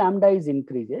once lambda is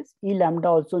increases, E lambda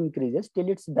also increases till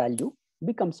its value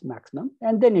becomes maximum,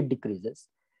 and then it decreases.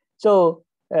 So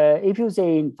if you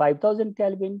say in 5000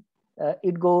 Kelvin,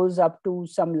 it goes up to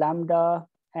some lambda,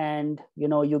 and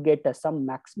you get some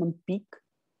maximum peak.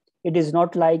 It is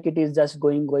not like it is just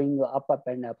going up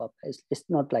and up. It's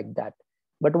not like that.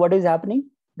 But what is happening,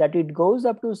 that it goes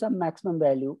up to some maximum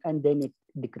value and then it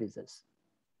decreases.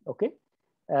 Okay,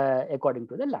 according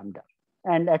to the lambda.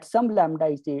 And at some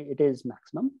lambda it is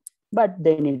maximum, but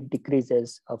then it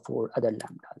decreases for other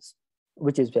lambdas,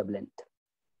 which is wavelength.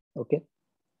 Okay.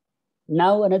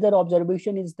 Now another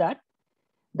observation is that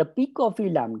the peak of E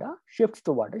lambda shifts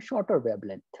toward a shorter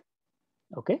wavelength.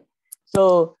 Okay.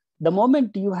 So the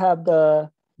moment you have the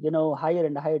higher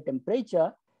and higher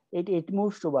temperature, it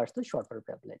moves towards the shorter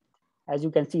wavelength. As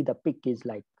you can see, the peak is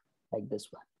like this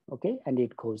one. Okay, and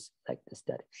it goes like this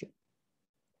direction.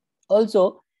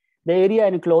 Also, the area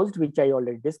enclosed, which I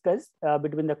already discussed,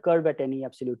 between the curve at any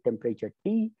absolute temperature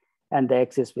T and the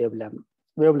excess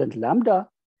wavelength lambda,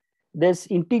 this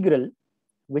integral,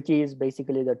 which is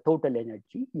basically the total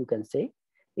energy, you can say,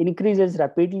 increases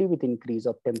rapidly with increase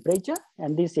of temperature,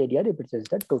 and this area represents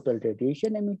the total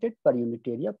radiation emitted per unit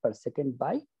area per second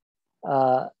by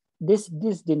this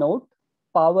denote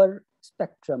power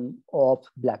spectrum of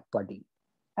black body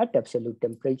at absolute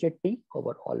temperature T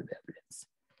over all wavelengths.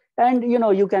 And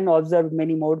you can observe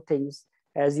many more things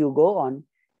as you go on,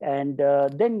 and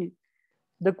then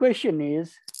the question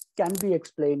is, can we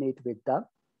explain it with the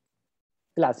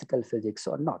classical physics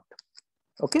or not?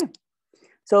 Okay,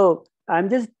 so I'm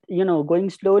just going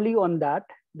slowly on that.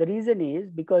 The reason is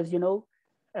because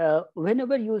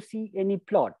whenever you see any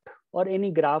plot or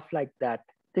any graph like that,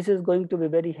 this is going to be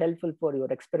very helpful for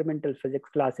your experimental physics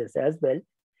classes as well.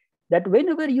 That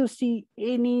whenever you see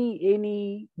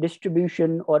any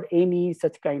distribution or any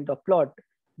such kind of plot,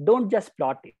 don't just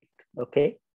plot it.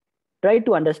 Okay, try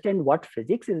to understand what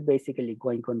physics is basically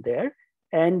going on there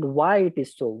and why it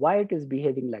is so, why it is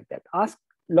behaving like that. Ask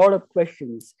a lot of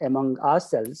questions among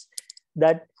ourselves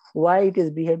that why it is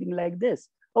behaving like this.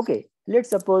 Okay, let's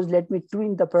suppose, let me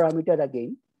twin the parameter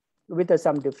again with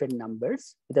some different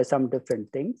numbers, with some different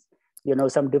things,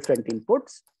 some different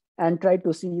inputs, and try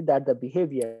to see that the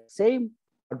behavior is same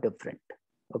or different.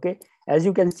 Okay, as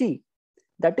you can see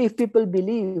that if people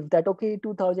believe that, okay,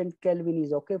 2000 Kelvin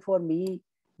is okay for me,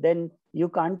 then you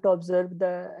can't observe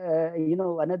the,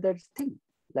 another thing.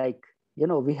 Like,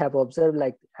 we have observed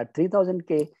like at 3000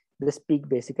 K, this peak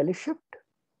basically shift.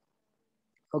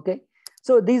 Okay,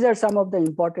 so these are some of the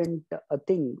important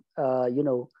thing.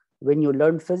 When you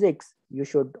learn physics, you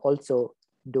should also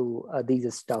do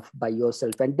these stuff by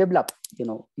yourself and develop.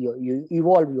 You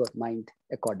evolve your mind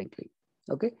accordingly.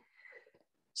 Okay,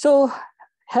 so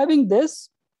having this,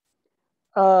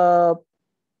 uh,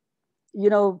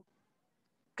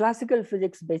 classical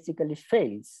physics basically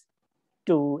fails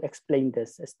to explain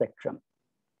this spectrum.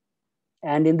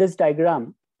 And in this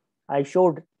diagram, I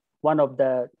showed one of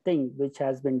the things which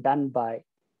has been done by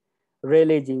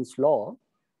Rayleigh-Jean's law,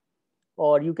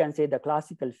 or you can say the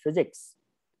classical physics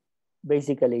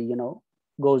basically,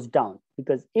 goes down.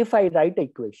 Because if I write an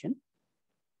equation,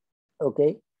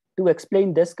 okay, to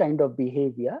explain this kind of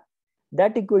behavior,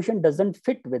 that equation doesn't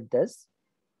fit with this.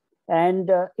 And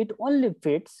it only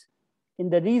fits in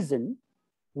the region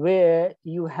where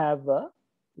you have,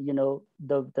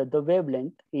 the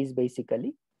wavelength is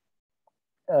basically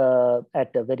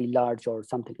at a very large or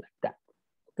something like that.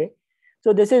 Okay,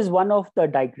 so this is one of the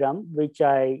diagram which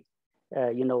I,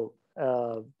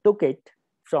 took it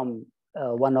from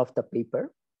one of the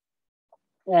paper,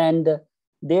 and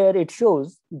there it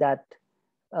shows that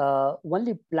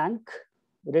only Planck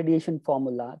radiation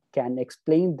formula can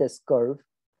explain this curve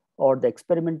or the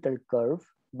experimental curve,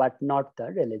 but not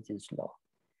the Rayleigh-Jean's law.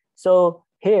 So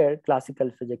here,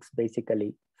 classical physics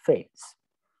basically fails.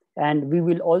 And we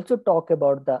will also talk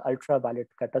about the ultraviolet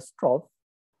catastrophe,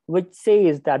 which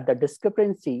says that the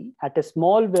discrepancy at a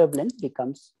small wavelength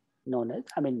becomes known as,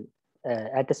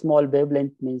 at a small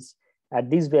wavelength means at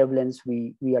these wavelengths,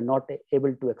 we are not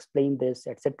able to explain this,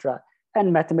 etc.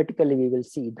 And mathematically, we will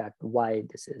see that why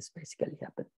this is basically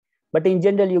happen. But in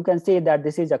general, you can say that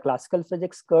this is a classical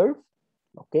physics curve,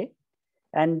 okay?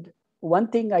 And one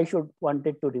thing I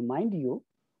wanted to remind you,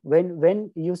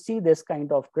 when you see this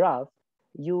kind of graph,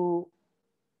 you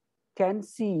can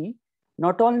see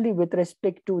not only with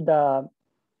respect to the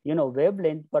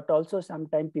wavelength, but also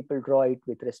sometimes people draw it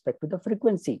with respect to the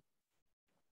frequency.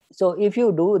 So if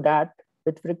you do that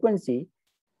with frequency,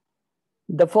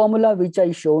 the formula which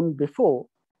I shown before,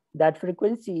 that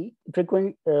frequency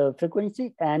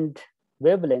and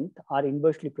wavelength are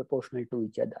inversely proportional to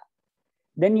each other.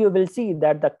 Then you will see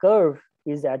that the curve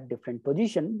is at different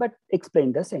position, but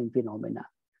explain the same phenomena.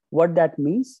 What that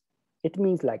means? It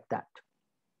means like that.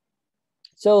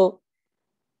 So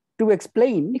to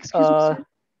explain, Excuse me, sir.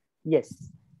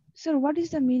 Yes. Sir, what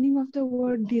is the meaning of the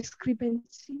word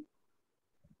discrepancy?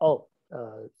 Oh,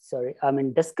 sorry.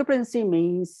 Discrepancy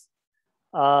means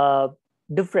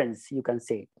difference, you can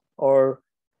say, or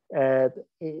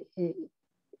you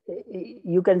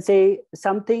can say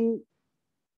something.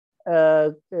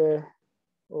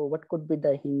 What could be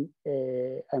the hint?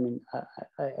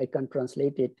 I can't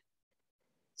translate it.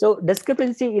 So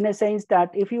discrepancy in a sense that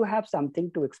if you have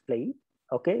something to explain,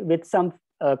 okay, with some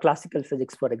classical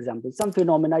physics, for example, some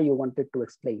phenomena you wanted to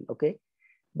explain, okay,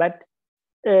 but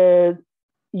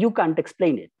you can't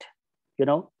explain it,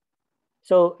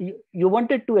 So you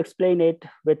wanted to explain it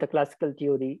with a classical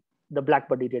theory, the black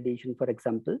body radiation, for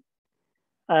example,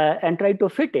 and try to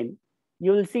fit in,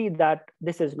 you will see that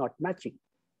this is not matching,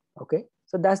 okay?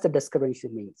 So that's the discrepancy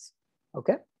means,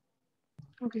 okay?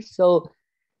 Okay. So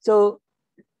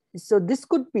this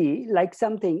could be like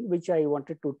something which I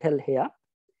wanted to tell here,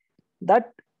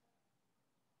 that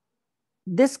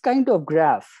this kind of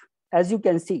graph, as you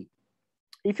can see,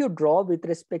 if you draw with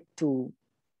respect to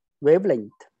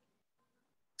wavelength,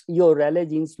 your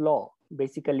Rayleigh-Jean's law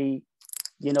basically,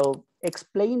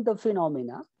 explain the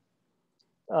phenomena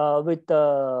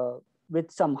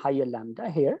with some higher lambda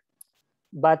here,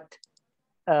 but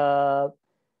for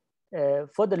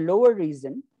the lower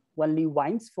region, only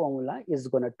Wien's formula is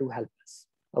going to help us,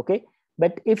 okay?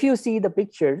 But if you see the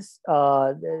pictures,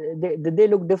 they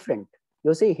look different,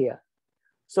 you see here.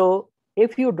 So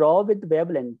if you draw with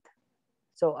wavelength,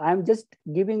 so I'm just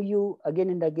giving you again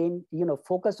and again,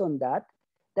 focus on that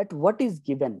what is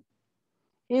given.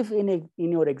 If in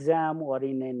your exam or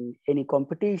in any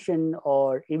competition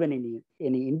or even in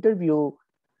any interview,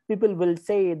 people will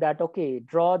say that, okay,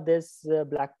 draw this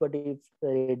black body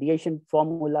radiation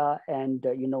formula and,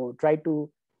 try to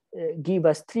give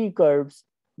us three curves,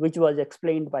 which was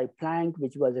explained by Planck,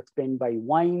 which was explained by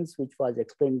Wiens, which was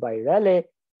explained by Rayleigh.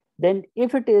 Then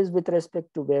if it is with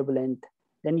respect to wavelength,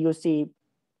 then you see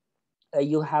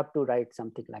you have to write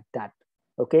something like that.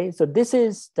 Okay, so this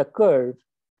is the curve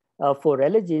for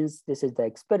Rayleigh-Jeans, this is the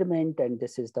experiment, and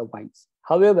this is the Wiens.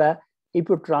 However, if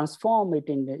you transform it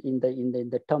in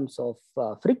the terms of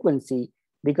frequency,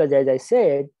 because as I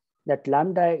said, that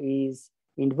lambda is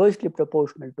inversely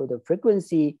proportional to the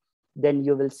frequency, then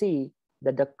you will see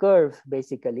that the curve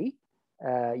basically,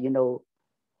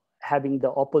 having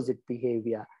the opposite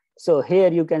behavior. So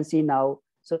here you can see now,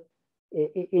 so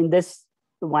in this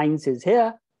Wines is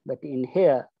here, but in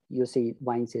here you see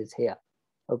Wines is here,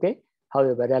 okay?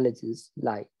 However, religions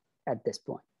lie at this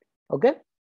point, okay?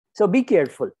 So be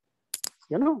careful,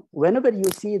 you know, whenever you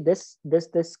see this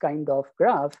kind of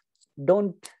graph,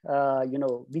 don't, you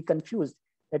know, be confused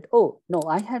that, oh, no,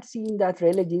 I had seen that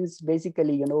religions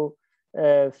basically, you know,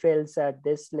 fails at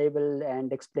this level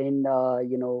and explain,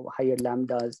 you know, higher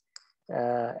lambdas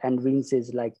and Wins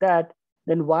is like that,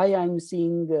 then why I'm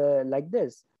seeing like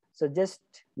this? So just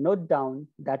note down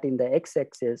that in the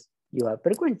x-axis, you have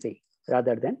frequency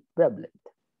rather than wavelength,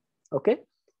 okay?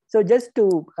 So just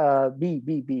to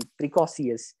be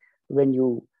precautious when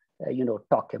you, you know,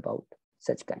 talk about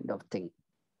such kind of thing,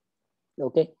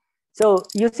 okay? So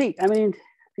you see, I mean,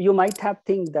 you might have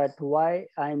think that why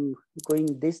I'm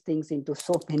going these things into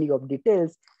so many of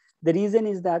details. The reason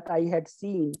is that I had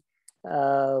seen,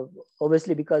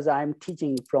 obviously because I'm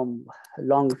teaching from a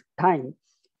long time,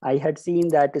 I had seen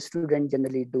that students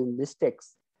generally do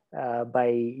mistakes by,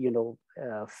 you know,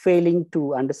 failing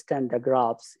to understand the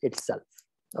graphs itself,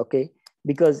 okay?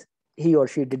 Because he or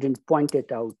she didn't point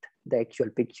it out the actual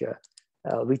picture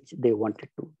which they wanted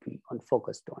to be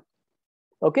focused on,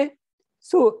 okay?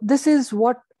 So this is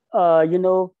what, you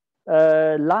know,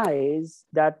 lies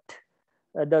that,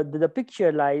 the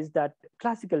picture lies that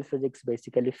classical physics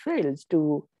basically fails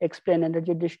to explain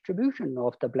energy distribution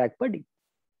of the black body,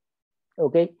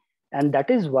 okay? And that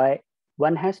is why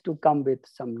one has to come with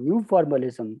some new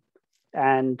formalism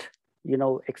and, you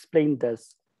know, explain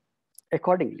this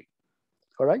accordingly,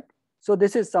 all right? So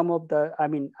this is some of the, I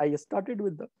mean, I started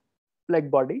with the black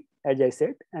body, as I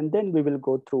said, and then we will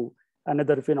go through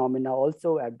another phenomena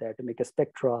also at the atomic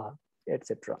spectra,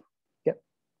 etc. Yeah.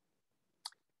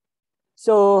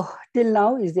 So till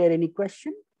now, is there any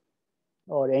question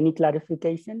or any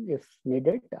clarification? If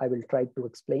needed, I will try to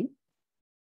explain.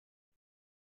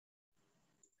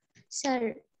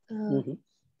 Sir,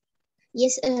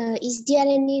 yes, is there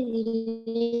any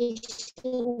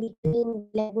relation between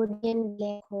black body and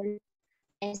black hole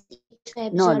as it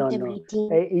absorbs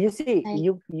everything? You see,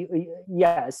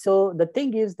 yeah. So the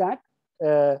thing is that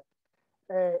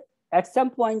at some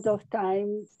point of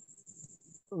time,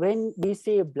 when we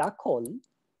say black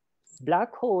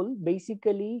hole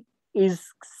basically is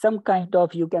some kind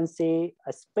of, you can say,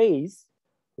 a space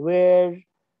where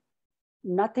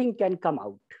nothing can come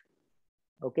out,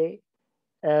 okay?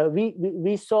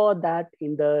 We saw that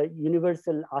in the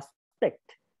universal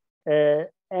aspect,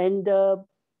 and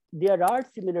there are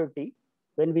similarity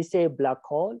when we say black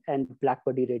hole and black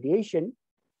body radiation.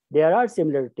 There are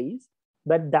similarities,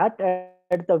 but that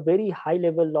at the very high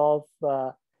level of,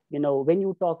 you know, when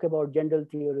you talk about general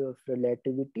theory of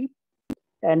relativity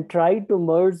and try to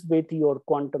merge with your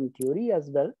quantum theory as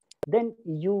well, then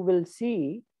you will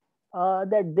see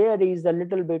that there is a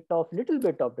little bit of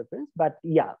difference. But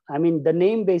yeah, I mean, the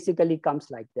name basically comes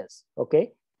like this,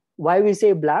 okay? Why we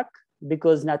say black?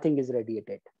 Because nothing is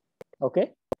radiated,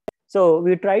 okay? So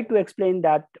we try to explain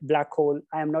that black hole.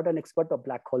 I am not an expert of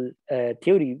black hole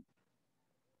theory,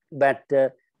 but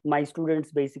my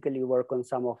students basically work on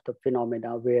some of the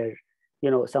phenomena where, you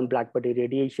know, some black body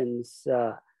radiations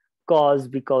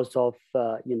caused because of,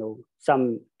 you know,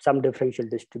 some differential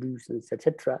distributions,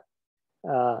 etc.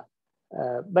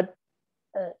 But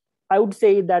I would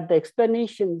say that the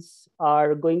explanations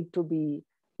are going to be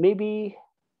maybe,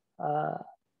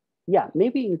 yeah,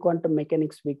 maybe in quantum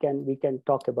mechanics we can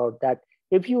talk about that.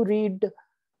 If you read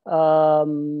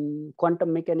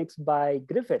Quantum Mechanics by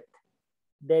Griffith,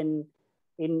 then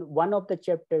in one of the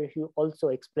chapters he also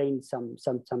explained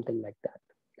something like that.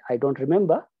 I don't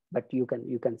remember, but you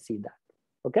can see that,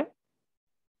 okay?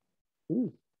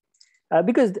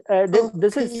 Because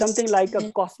this is something like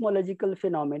a cosmological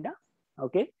phenomena,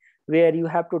 okay, where you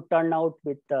have to turn out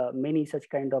with many such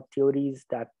kind of theories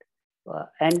that,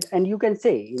 and you can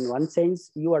say in one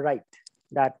sense you are right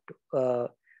that,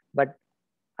 but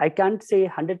I can't say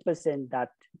 100% that,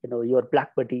 you know, your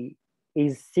black body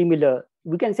is similar.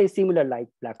 We can say similar like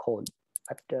black hole,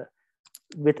 but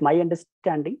with my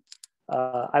understanding,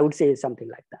 I would say something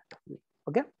like that,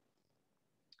 okay?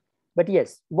 But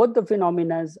yes, both the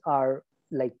phenomena are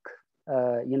like,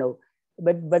 you know,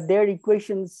 but their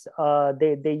equations,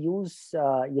 they use,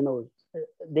 you know,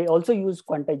 they also use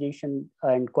quantization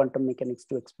and quantum mechanics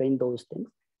to explain those things.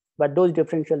 But those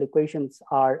differential equations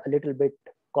are a little bit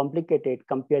complicated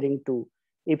comparing to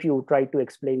if you try to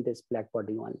explain this black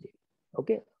body only,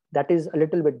 okay? That is a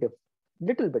little bit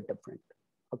different,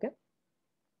 okay?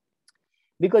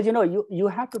 Because, you know, you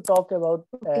have to talk about,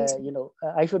 you know,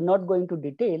 I should not go into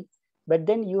detail, but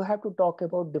then you have to talk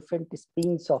about different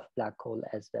spins of black hole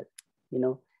as well. You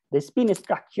know, the spin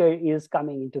structure is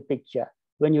coming into picture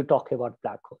when you talk about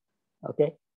black hole. Okay,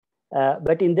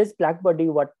 but in this black body,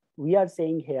 what we are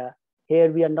saying here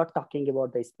we are not talking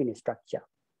about the spin structure.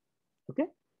 Okay,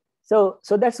 so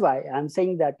that's why I'm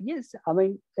saying that yes, I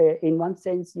mean, in one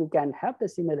sense you can have the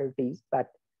similarities, but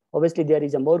obviously there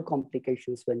is a more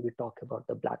complications when we talk about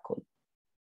the black hole.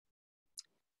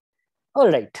 All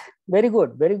right, very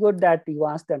good that you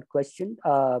asked that question,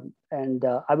 and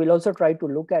I will also try to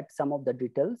look at some of the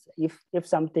details. If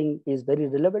something is very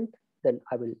relevant, then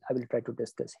I will try to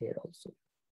discuss here also.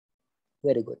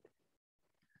 Very good.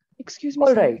 Excuse me,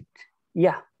 All sir. right.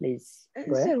 Yeah, please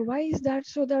go ahead. Sir, why is that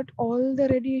so that all the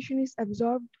radiation is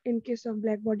absorbed in case of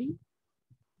black body?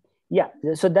 Yeah,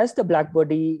 so that's the black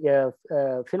body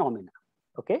phenomena.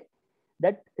 Okay,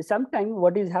 that sometimes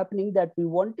what is happening that we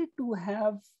wanted to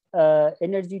have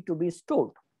energy to be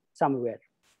stored somewhere.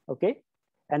 Okay,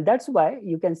 and that's why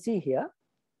you can see here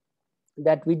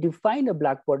that we define a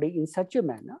black body in such a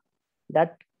manner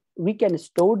that we can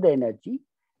store the energy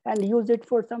and use it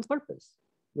for some purpose.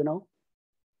 You know,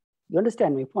 you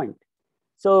understand my point?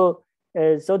 So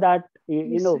so that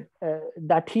Yes,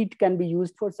 that heat can be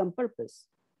used for some purpose.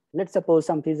 Let's suppose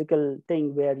some physical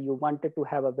thing where you wanted to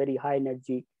have a very high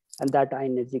energy, and that high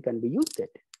energy can be used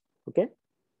it. Okay,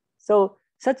 so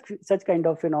such kind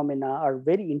of phenomena are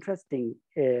very interesting.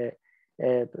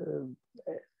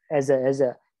 As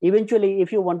a eventually,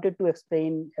 if you wanted to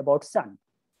explain about sun,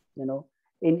 you know,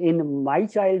 in my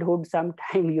childhood,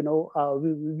 sometime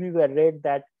we were read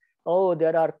that, oh,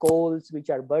 there are coals which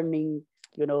are burning,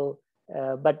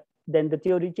 but then the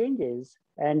theory changes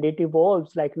and it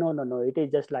evolves like, no, it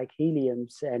is just like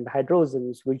heliums and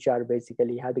hydrogens, which are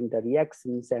basically having the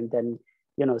reactions, and then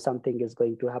something is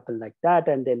going to happen like that,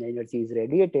 and then energy is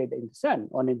radiated in the sun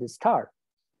or in the star.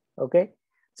 Okay,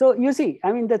 so you see,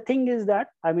 I mean, the thing is that,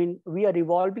 I mean, we are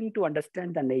evolving to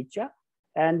understand the nature,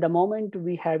 and the moment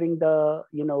we having the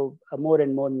more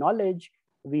and more knowledge,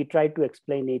 we try to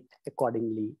explain it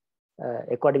accordingly,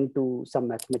 according to some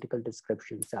mathematical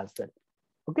descriptions as well.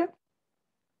 Okay,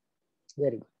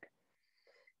 very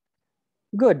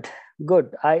good.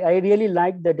 I really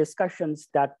like the discussions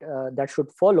that that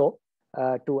should follow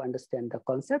to understand the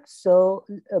concepts. So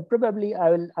probably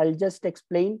I'll just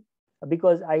explain,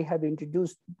 because I have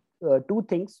introduced two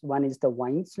things. One is the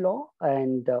Wien's law,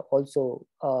 and also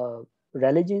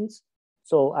religions.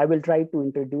 So I will try to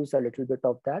introduce a little bit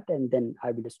of that, and then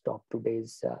I will stop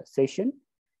today's session.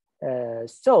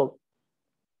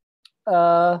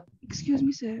 excuse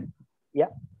me, sir.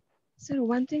 Yeah. Sir,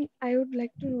 one thing I would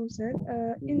like to know, sir,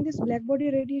 in this black body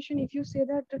radiation, if you say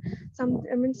that some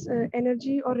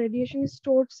energy or radiation is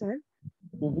stored, sir,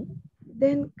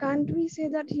 then can't we say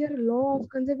that here law of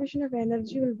conservation of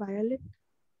energy will violate?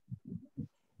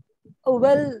 Oh,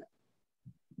 well,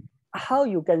 how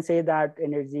you can say that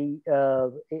energy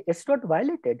it's not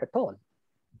violated at all?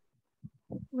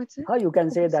 What's it? How you can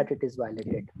say Okay, that sir. it is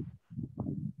violated?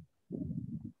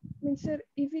 Means, sir,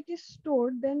 if it is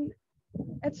stored, then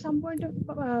at some point of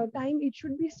time it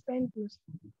should be spent.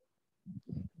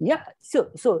 Yeah,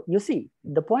 so you see,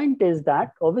 the point is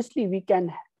that obviously we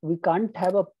can't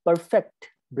have a perfect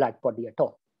black body at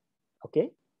all.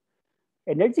 Okay,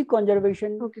 energy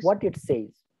conservation, Okay, what it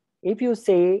says, if you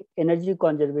say energy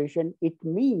conservation, it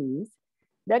means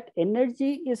that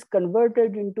energy is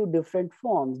converted into different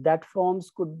forms. That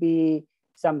forms could be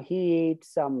some heat,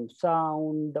 some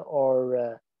sound,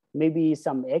 or maybe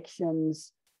some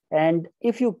actions. And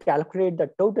if you calculate the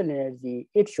total energy,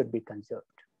 it should be conserved.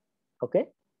 Okay,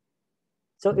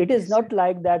 so it is yes, not sir.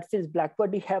 like that since black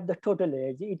body have the total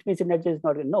energy, it means energy is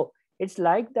not, no. It's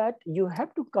like that you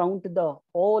have to count the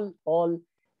all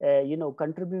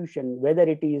contribution, whether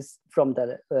it is from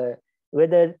the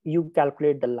whether you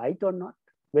calculate the light or not,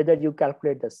 whether you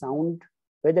calculate the sound,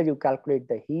 whether you calculate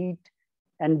the heat,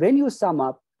 and when you sum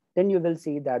up, then you will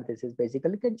see that this is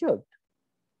basically conserved.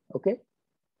 Okay,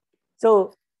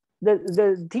 so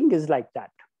the thing is like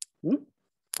that.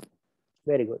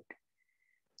 Very good.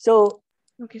 So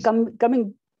Okay,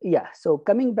 coming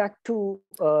back to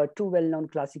two well-known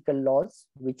classical laws,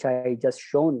 which I just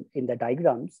shown in the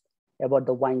diagrams about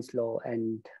the Wien's law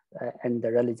and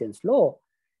the religion's law,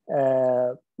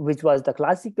 which was the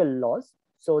classical laws.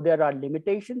 So there are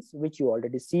limitations which you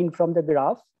already seen from the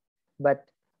graph, but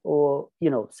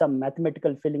some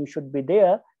mathematical filling should be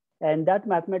there, and that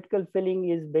mathematical filling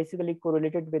is basically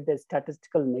correlated with the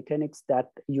statistical mechanics that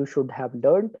you should have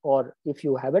learned, or if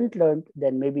you haven't learned,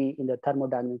 then maybe in the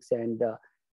thermodynamics and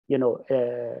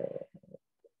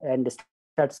and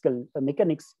statistical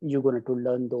mechanics, you're going to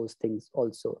learn those things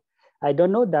also. I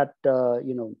don't know that,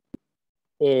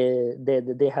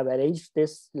 they have arranged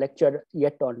this lecture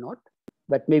yet or not,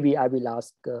 but maybe I will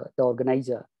ask the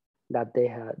organizer that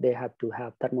they have to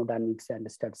have thermodynamics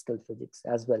and statistical physics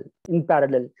as well in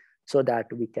parallel, so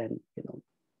that we can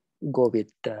go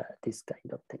with these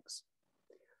kind of things.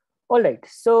 All right,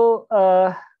 so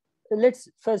let's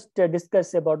first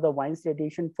discuss about the Wien's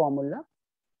radiation formula.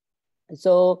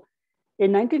 So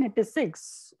in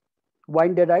 1986,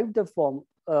 Wien derived the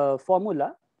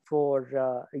formula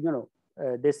for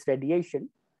this radiation.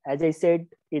 As I said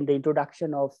in the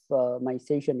introduction of my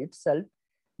session itself,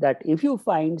 that if you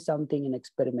find something in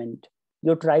experiment,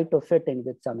 you try to fit in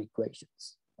with some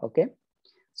equations. Okay,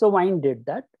 so Wien did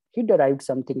that. He derived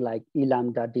something like E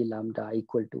lambda d lambda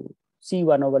equal to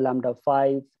C1 over lambda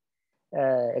 5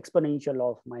 exponential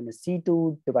of minus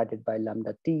C2 divided by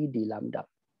lambda t d lambda.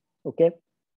 Okay,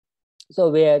 so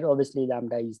where obviously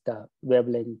lambda is the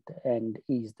wavelength and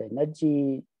E is the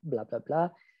energy, blah, blah, blah.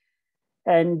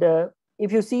 And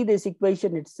if you see this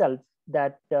equation itself,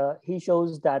 that he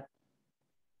shows that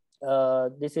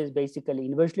this is basically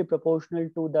inversely proportional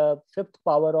to the fifth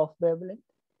power of wavelength.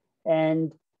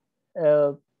 And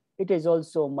it is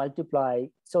also multiplied.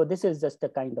 So this is just a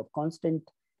kind of constant.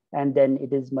 And then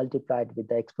it is multiplied with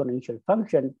the exponential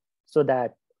function so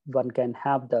that one can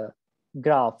have the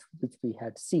graph which we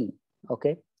had seen.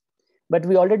 Okay. But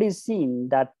we already seen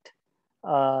that,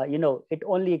 it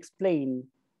only explains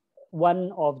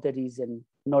one of the reason,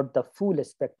 not the full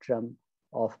spectrum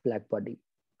of black body.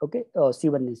 Okay,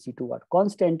 C1 and C2 are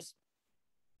constants.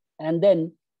 And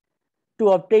then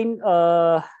to obtain,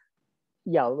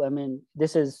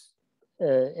 this is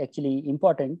actually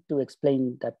important to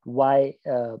explain that why,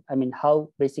 how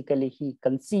basically he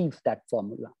conceived that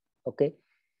formula. Okay,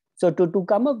 so to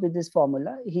come up with this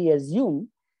formula, he assumed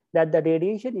that the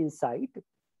radiation inside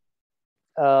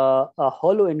a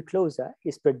hollow enclosure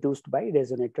is produced by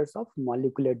resonators of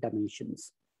molecular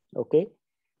dimensions. Okay,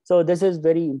 so this is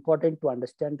very important to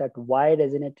understand that why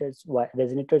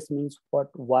resonators means what,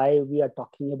 why we are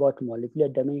talking about molecular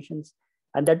dimensions.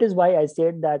 And that is why I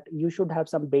said that you should have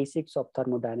some basics of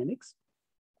thermodynamics,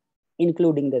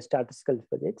 including the statistical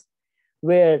physics,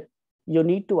 where you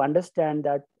need to understand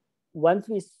that once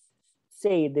we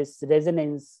say this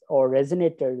resonance or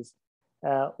resonators,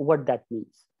 what that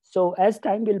means. So as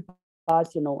time will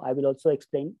pass, I will also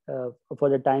explain. For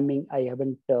the timing, I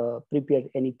haven't prepared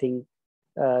anything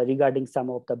regarding some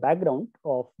of the background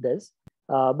of this.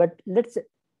 But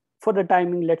for the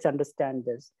timing, let's understand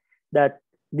this, that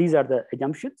these are the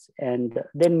assumptions. And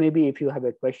then maybe if you have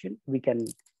a question, we can,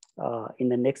 in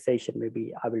the next session,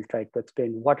 maybe I will try to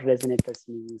explain what resonators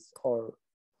means or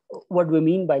what we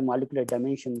mean by molecular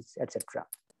dimensions, etc.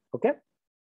 Okay.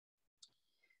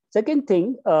 Second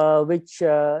thing, which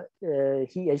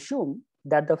he assumed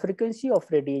that the frequency of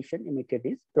radiation emitted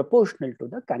is proportional to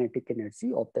the kinetic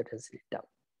energy of the resonator.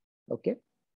 Okay.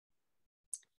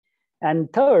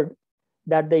 And third,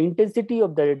 that the intensity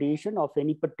of the radiation of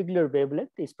any particular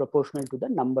wavelength is proportional to the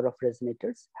number of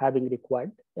resonators having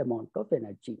required amount of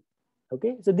energy.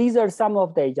 Okay. So these are some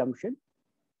of the assumptions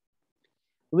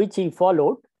which he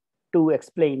followed to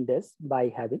explain this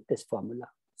by having this formula.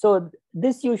 So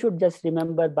this you should just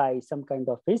remember by some kind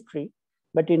of history,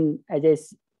 but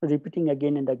as I repeating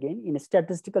again and again, in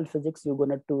statistical physics, you're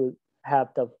going to have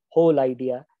the whole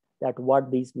idea that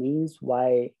what this means,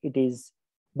 why it is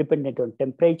dependent on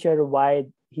temperature, why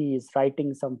he is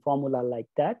writing some formula like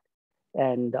that,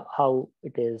 and how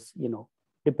it is,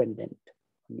 dependent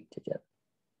on each other.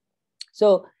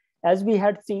 So as we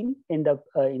had seen in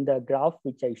the graph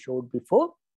which I showed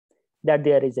before, that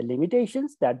there is a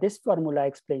limitations, that this formula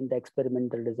explains the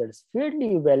experimental results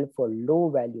fairly well for low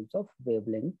values of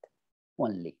wavelength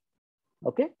only.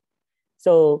 Okay,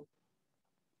 so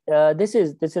this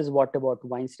is what about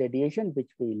Wien's radiation, which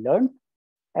we learned.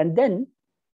 And then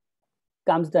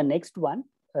comes the next one,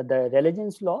 the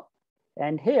Rayleigh's law.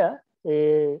 And here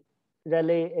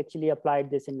Rayleigh actually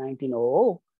applied this in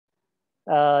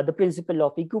 1900, the principle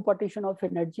of equipartition of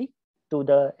energy to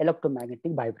the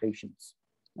electromagnetic vibrations.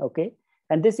 Okay,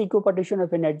 and this equipartition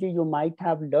of energy you might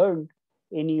have learned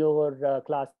in your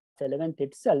class 11th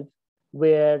itself,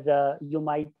 where you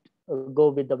might go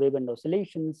with the wave and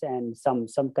oscillations and some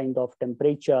kind of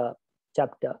temperature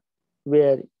chapter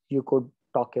where you could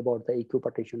talk about the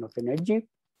equipartition of energy.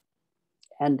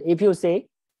 And if you say,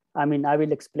 I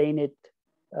will explain it,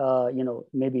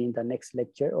 maybe in the next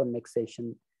lecture or next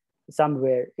session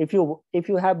somewhere. If you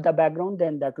have the background,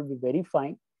 then that would be very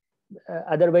fine.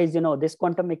 Otherwise, this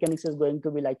quantum mechanics is going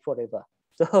to be like forever.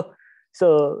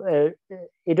 So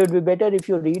it would be better if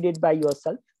you read it by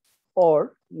yourself,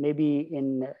 or maybe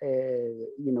in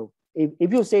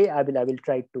if you say, I will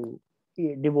try to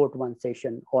devote one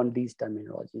session on these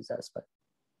terminologies as well.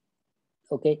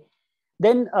 Okay.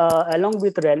 Then along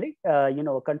with Rayleigh,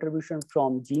 a contribution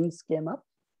from Jeans came up,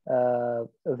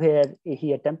 where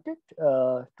he attempted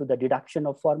to the deduction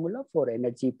of formula for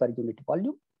energy per unit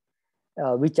volume,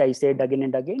 which I said again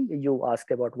and again. You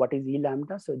ask about what is E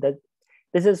lambda. So that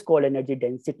this is called energy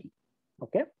density.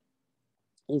 Okay.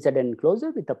 Inside an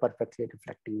enclosure with a perfectly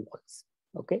reflecting walls.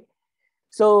 Okay.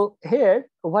 So here,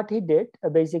 what he did,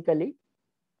 basically,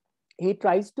 he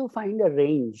tries to find a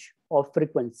range of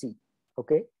frequency.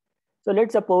 Okay. So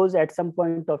let's suppose at some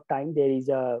point of time, there is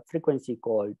a frequency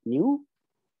called nu.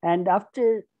 And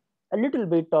after a little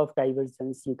bit of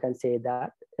divergence, you can say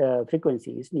that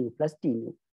frequency is nu plus t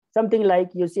nu. Something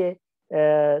like you say,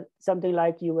 something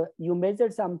like you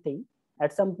measure something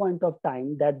at some point of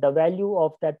time that the value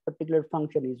of that particular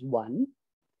function is 1.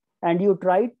 And you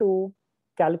try to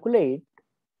calculate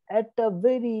at a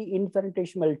very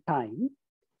infinitesimal time.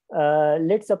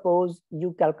 Let's suppose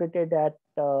you calculated at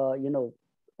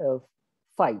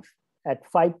 5. At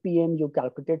 5 p.m. you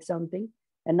calculated something,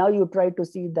 and now you try to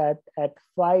see that at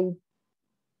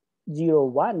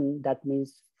 5:01, that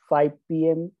means 5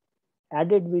 p.m.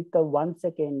 added with the 1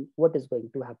 second, what is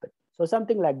going to happen? So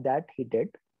something like that he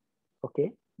did,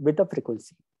 okay, with a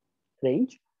frequency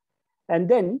range. And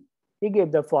then he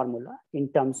gave the formula in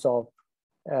terms of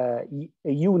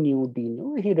u nu d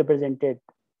nu. He represented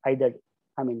either,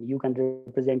 you can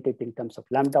represent it in terms of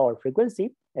lambda or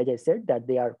frequency. As I said, that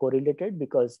they are correlated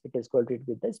because it is correlated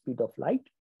with the speed of light.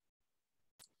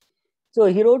 So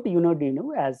he wrote u nu d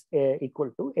nu as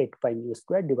equal to 8 pi mu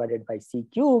squared divided by c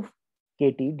cube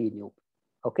kt d nu.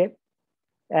 Okay.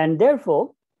 And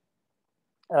therefore,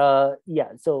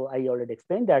 so I already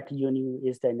explained that u nu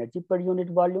is the energy per unit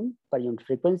volume, per unit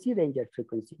frequency, range at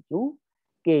frequency u,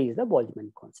 k is the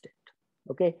Boltzmann constant.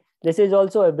 Okay. This is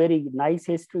also a very nice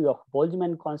history of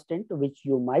Boltzmann constant, which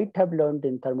you might have learned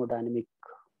in thermodynamic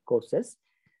courses.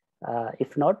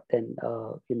 If not, then,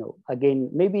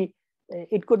 again, maybe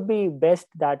it could be best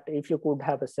that if you could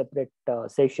have a separate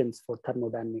sessions for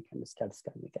thermodynamic and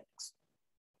statistical mechanics.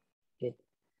 Okay.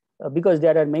 Because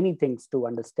there are many things to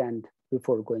understand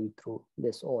before going through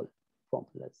this all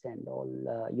formulas and all,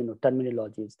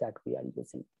 terminologies that we are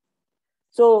using.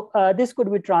 So this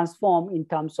could be transformed in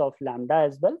terms of lambda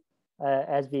as well.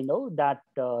 As we know that,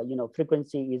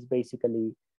 frequency is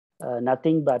basically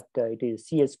nothing but it is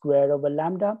c square over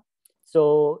lambda.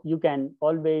 So you can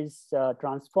always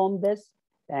transform this.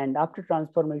 And after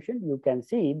transformation, you can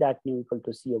see that nu equal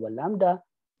to c over lambda.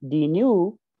 D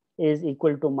nu is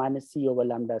equal to minus c over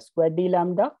lambda squared d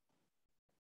lambda.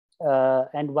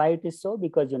 And why it is so?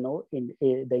 Because, in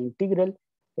the integral,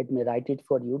 let me write it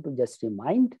for you to just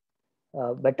remind.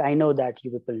 But I know that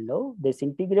you people know this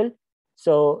integral.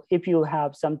 So if you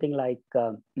have something like,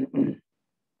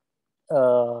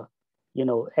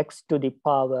 x to the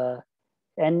power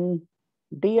n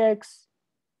dx,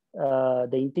 the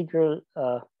integral,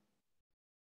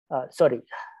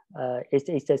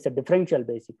 it's just a differential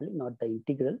basically, not the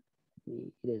integral. Let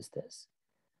me erase this.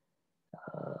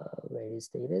 Where is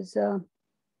the eraser?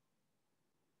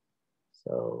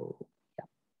 So,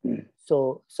 yeah.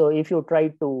 So if you try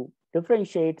to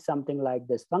differentiate something like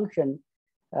this function,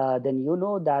 then you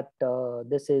know that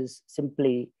this is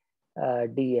simply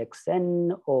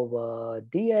dxn over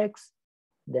dx.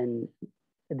 Then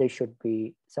there should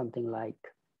be something like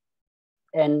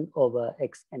n over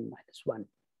xn minus 1.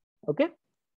 Okay.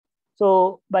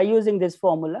 So by using this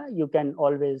formula, you can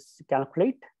always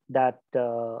calculate that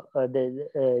your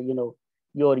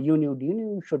u nu d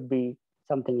nu should be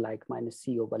something like minus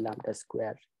c over lambda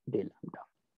square d lambda.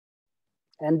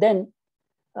 And then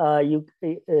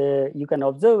you can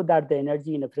observe that the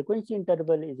energy in a frequency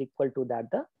interval is equal to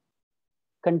that the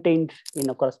contained in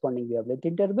a corresponding wavelength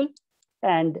interval,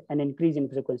 and an increase in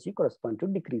frequency corresponds to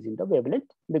decrease in the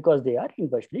wavelength because they are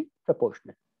inversely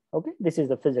proportional. Okay, this is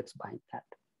the physics behind that.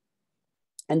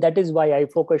 And that is why I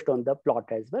focused on the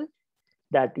plot as well,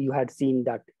 that you had seen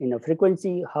that in a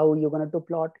frequency, how you're going to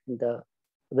plot, in the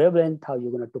wavelength, how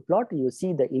you're going to plot, you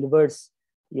see the inverse,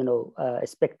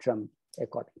 spectrum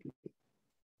accordingly.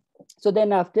 So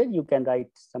then after you can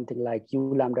write something like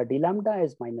u lambda d lambda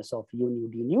as minus of u nu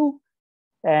d nu.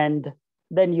 And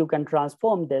then you can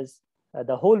transform this,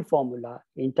 the whole formula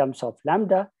in terms of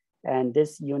lambda, and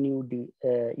this u nu d,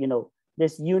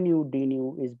 this u nu d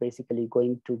nu is basically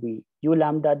going to be u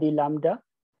lambda d lambda,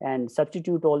 and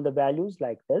substitute all the values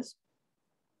like this.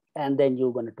 And then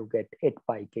you're going to get 8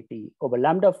 pi kt over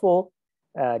lambda 4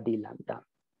 d lambda.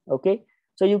 Okay.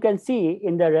 So you can see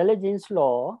in the Rayleigh-Jeans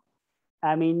law,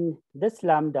 this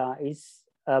lambda is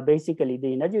basically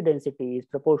the energy density is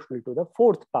proportional to the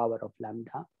fourth power of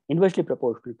lambda, inversely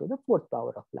proportional to the fourth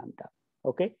power of lambda.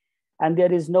 Okay, and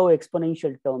there is no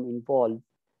exponential term involved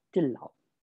till now.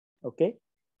 Okay,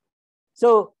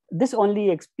 so this only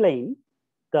explains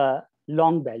the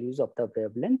long values of the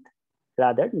wavelength,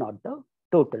 rather not the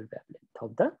total wavelength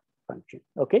of the function.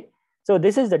 Okay, so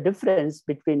this is the difference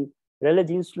between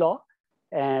Rayleigh-Jean's law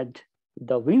and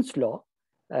the Wien's law,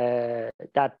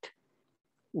 that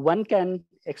one can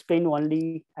explain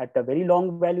only at the very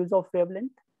long values of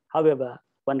wavelength. However,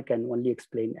 one can only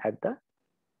explain at the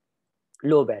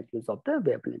low values of the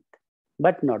wavelength,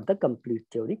 but not the complete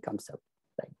theory comes up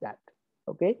like that.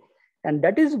 Okay, and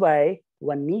that is why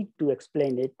one need to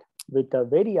explain it with a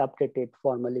very updated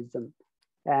formalism,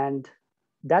 and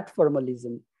that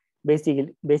formalism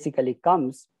basically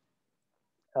comes.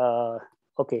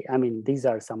 Okay, I mean, these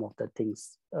are some of the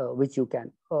things which you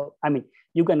can, I mean,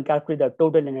 you can calculate the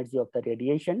total energy of the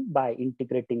radiation by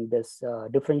integrating this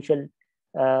differential,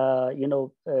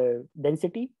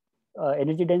 density,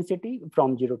 energy density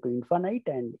from 0 to infinite,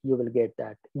 and you will get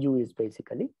that U is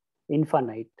basically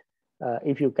infinite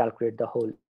if you calculate the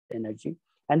whole energy.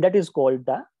 And that is called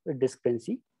the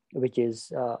discrepancy, which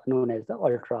is known as the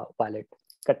ultraviolet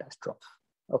catastrophe.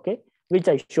 Okay, which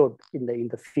I showed in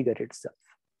the figure itself.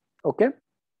 Okay,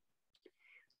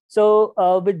 so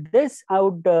with this, I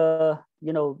would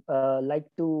like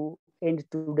to end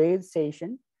today's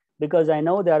session, because I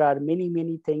know there are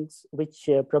many things which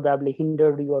probably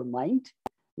hindered your mind,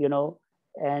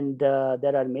 and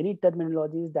there are many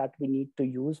terminologies that we need to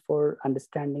use for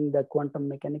understanding the quantum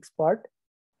mechanics part.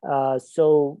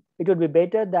 So it would be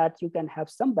better that you can have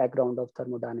some background of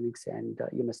thermodynamics and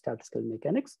statistical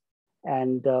mechanics,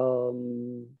 and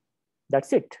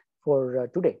that's it for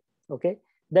today. Okay,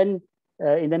 then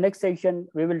in the next session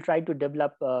we will try to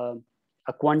develop a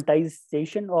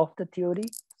quantization of the theory,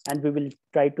 and we will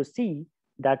try to see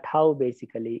that how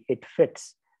basically it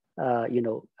fits.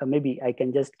 Maybe I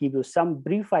can just give you some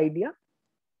brief idea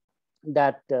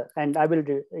that, and I will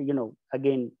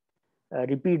again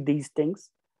repeat these things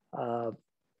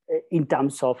in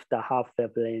terms of the half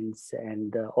wavelengths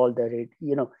and all the rate.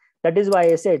 That is why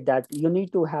I said that you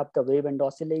need to have the wave and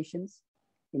oscillations,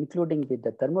 including with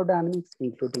the thermodynamics,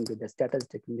 including with the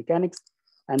statistical mechanics,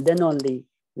 and then only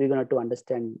we're going to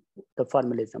understand the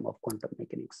formalism of quantum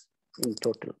mechanics in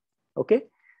total. Okay,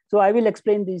 so I will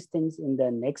explain these things in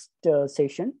the next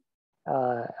session.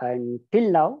 And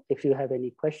till now, if you have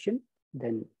any question,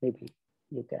 then maybe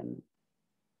you can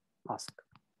ask.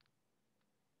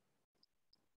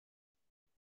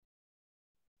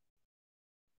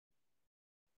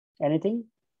 Anything?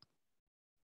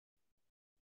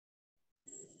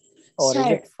 Or Sir, is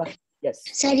it fun? Yes.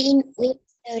 Sir, in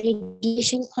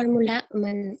radiation formula,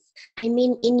 I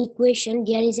mean in equation,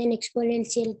 there is an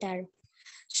exponential term.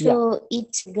 So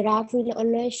its graph will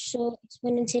always show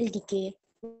exponential decay.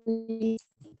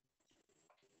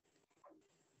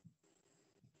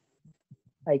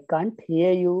 I can't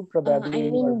hear you. Probably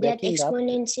I mean that breaking up.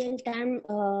 exponential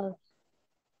term.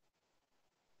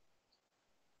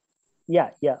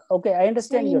 Yeah. Okay, I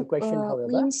understand your question. However,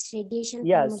 Wien's radiation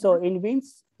yeah. formula, So in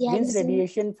Wien's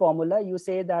radiation formula, you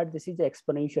say that this is the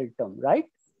exponential term, right?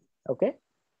 Okay.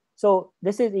 So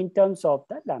this is in terms of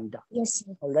the lambda. Yes,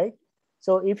 sir. All right.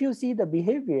 So if you see the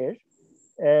behavior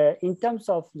in terms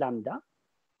of lambda,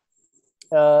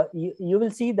 you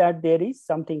will see that there is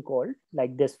something called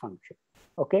like this function.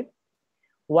 Okay.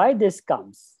 Why this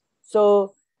comes?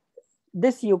 So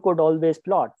this you could always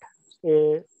plot.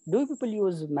 Do people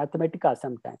use Mathematica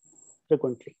sometimes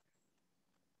frequently?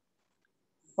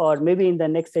 Or maybe in the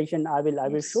next session, I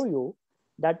will show you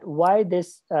that why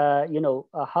this,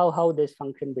 how this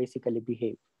function basically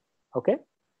behave. Okay,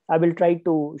 I will try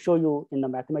to show you in the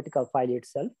Mathematica file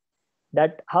itself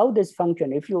that how this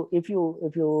function. If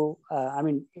you, I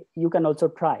mean, you can also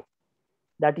try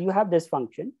that you have this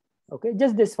function. Okay,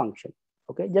 just this function.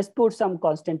 Okay, just put some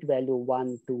constant value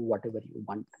 1 to whatever you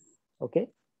want. Okay,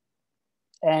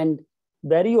 and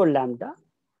vary your lambda,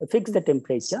 fix the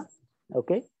temperature.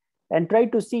 Okay, and try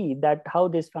to see that how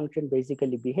this function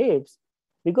basically behaves,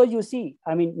 because you see,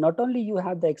 I mean, not only you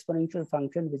have the exponential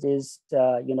function, which is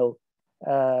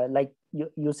like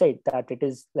you said that it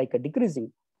is like a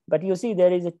decreasing, but you see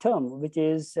there is a term which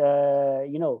is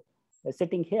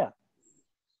sitting here.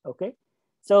 Okay,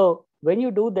 so when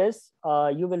you do this,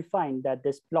 you will find that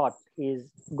this plot is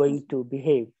going to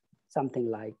behave something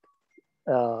like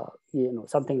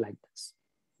something like this.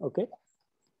 Okay,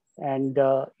 and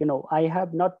I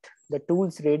have not the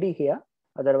tools ready here,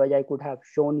 otherwise I could have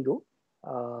shown you,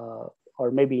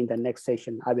 or maybe in the next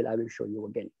session I will show you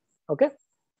again. Okay,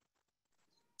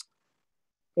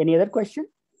 Any other question?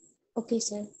 Okay,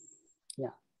 sir.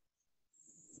 Yeah.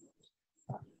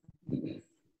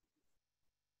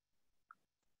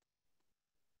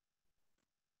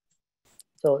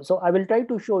 So I will try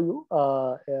to show you,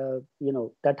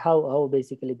 that how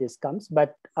basically this comes,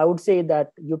 but I would say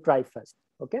that you try first,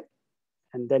 okay?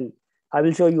 And then I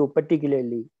will show you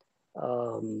particularly,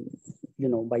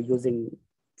 by using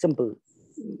simple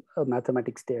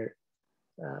mathematics there,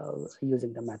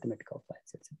 using the mathematical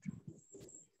files, etc.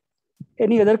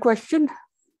 Any other question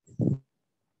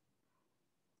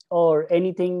or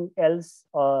anything else?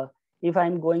 If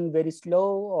I'm going very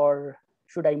slow, or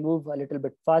should I move a little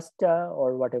bit faster,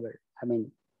 or whatever? I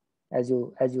mean, as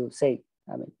you say.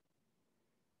 I mean,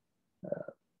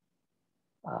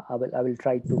 I will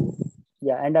try to,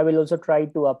 yeah, and I will also try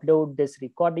to upload this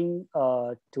recording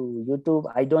to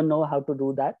YouTube. I don't know how to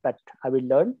do that, but I will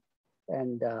learn,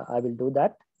 and I will do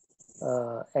that.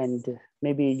 And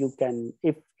maybe you can,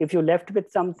 if you left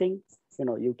with something,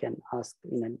 you can ask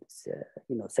in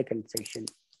a second session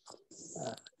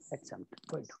at some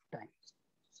point of time.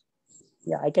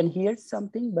 Yeah, I can hear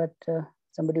something, but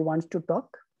somebody wants to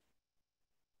talk.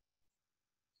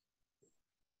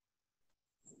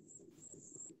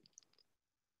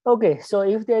 Okay, so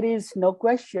if there is no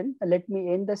question, let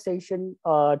me end the session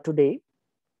today.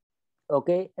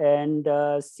 Okay, and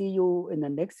see you in the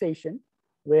next session,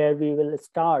 where we will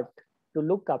start to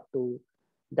look up to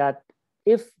that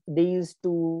if these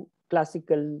two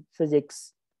classical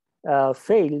physics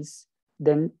fails,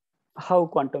 then how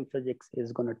quantum physics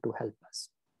is going to help us.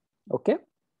 Okay.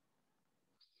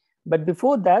 But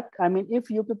before that, I mean, if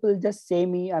you people just say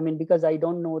me, I mean, because I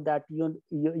don't know that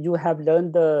you have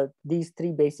learned these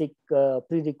three basic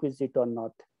prerequisite or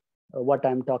not, what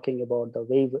I'm talking about, the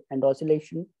wave and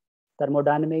oscillation,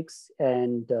 thermodynamics,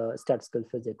 and statistical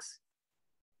physics.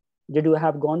 Did you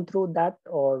have gone through that,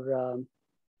 or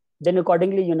then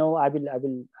accordingly, I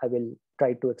will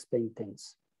try to explain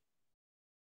things.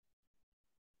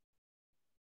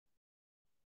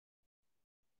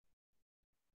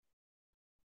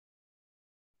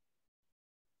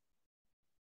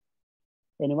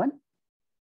 Anyone?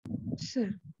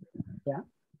 Sir. Yeah.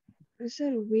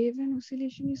 Sir, wave and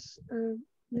oscillation is a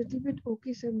little bit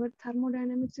okay, sir, but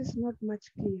thermodynamics is not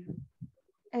much clear.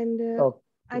 And Okay.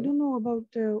 I don't know about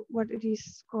what it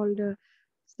is called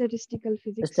statistical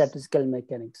physics. Statistical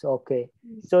mechanics. Okay.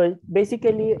 So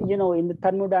basically, in the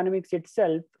thermodynamics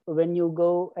itself, when you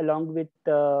go along with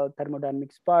the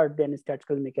thermodynamics part, then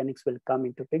statistical mechanics will come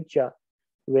into picture,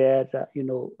 where,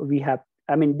 we have,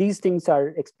 I mean, these things are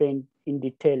explained in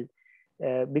detail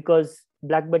because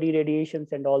black body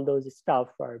radiations and all those stuff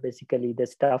are basically the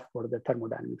stuff for the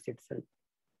thermodynamics itself.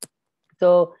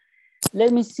 So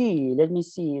let me see.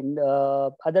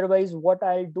 Otherwise, what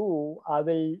I'll do, I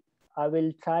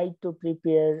will try to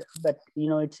prepare, but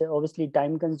it's obviously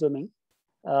time consuming,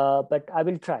 but I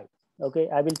will try. Okay,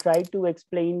 I will try to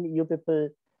explain you people,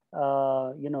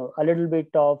 a little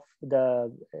bit of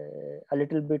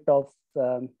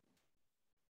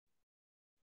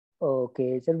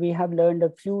okay, so we have learned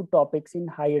a few topics in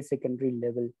higher secondary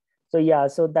level. So yeah,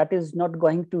 so that is not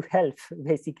going to help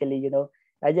basically,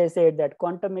 as I said, that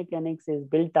quantum mechanics is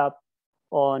built up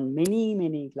on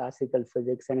many classical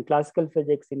physics, and classical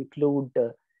physics include,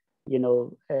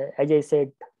 as I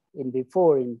said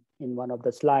before in one of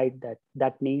the slide,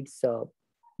 that needs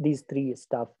these three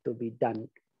stuff to be done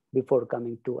before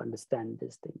coming to understand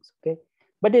these things. Okay,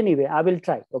 but anyway, I will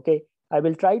try. Okay, I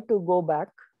will try to go back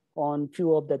on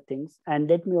few of the things, and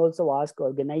let me also ask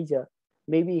organizer,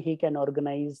 maybe he can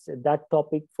organize that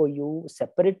topic for you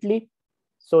separately,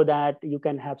 so that you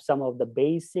can have some of the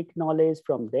basic knowledge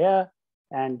from there,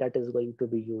 and that is going to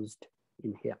be used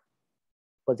in here.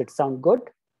 Does it sound good?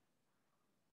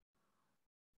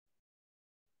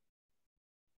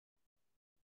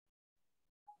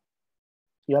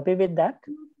 You happy with that?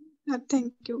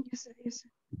 Thank you. Yes, sir. Yes, sir.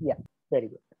 Yeah, very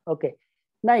good. Okay,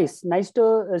 nice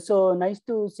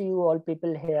to see you all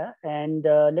people here, and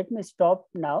let me stop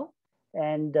now,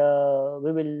 and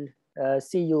we will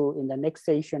see you in the next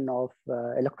session of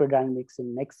electrodynamics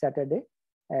in next Saturday,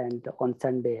 and on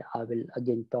Sunday I will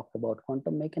again talk about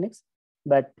quantum mechanics.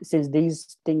 But since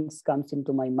these things comes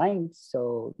into my mind,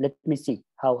 so let me see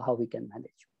how we can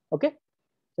manage. Okay,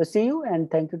 so see you, and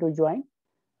thank you to join.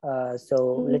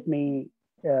 So let me.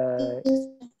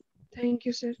 Thank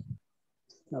you, sir.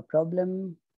 No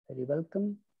problem. Very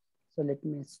welcome. So let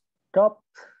me stop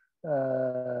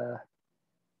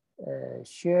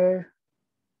share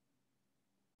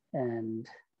and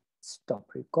stop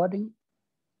recording.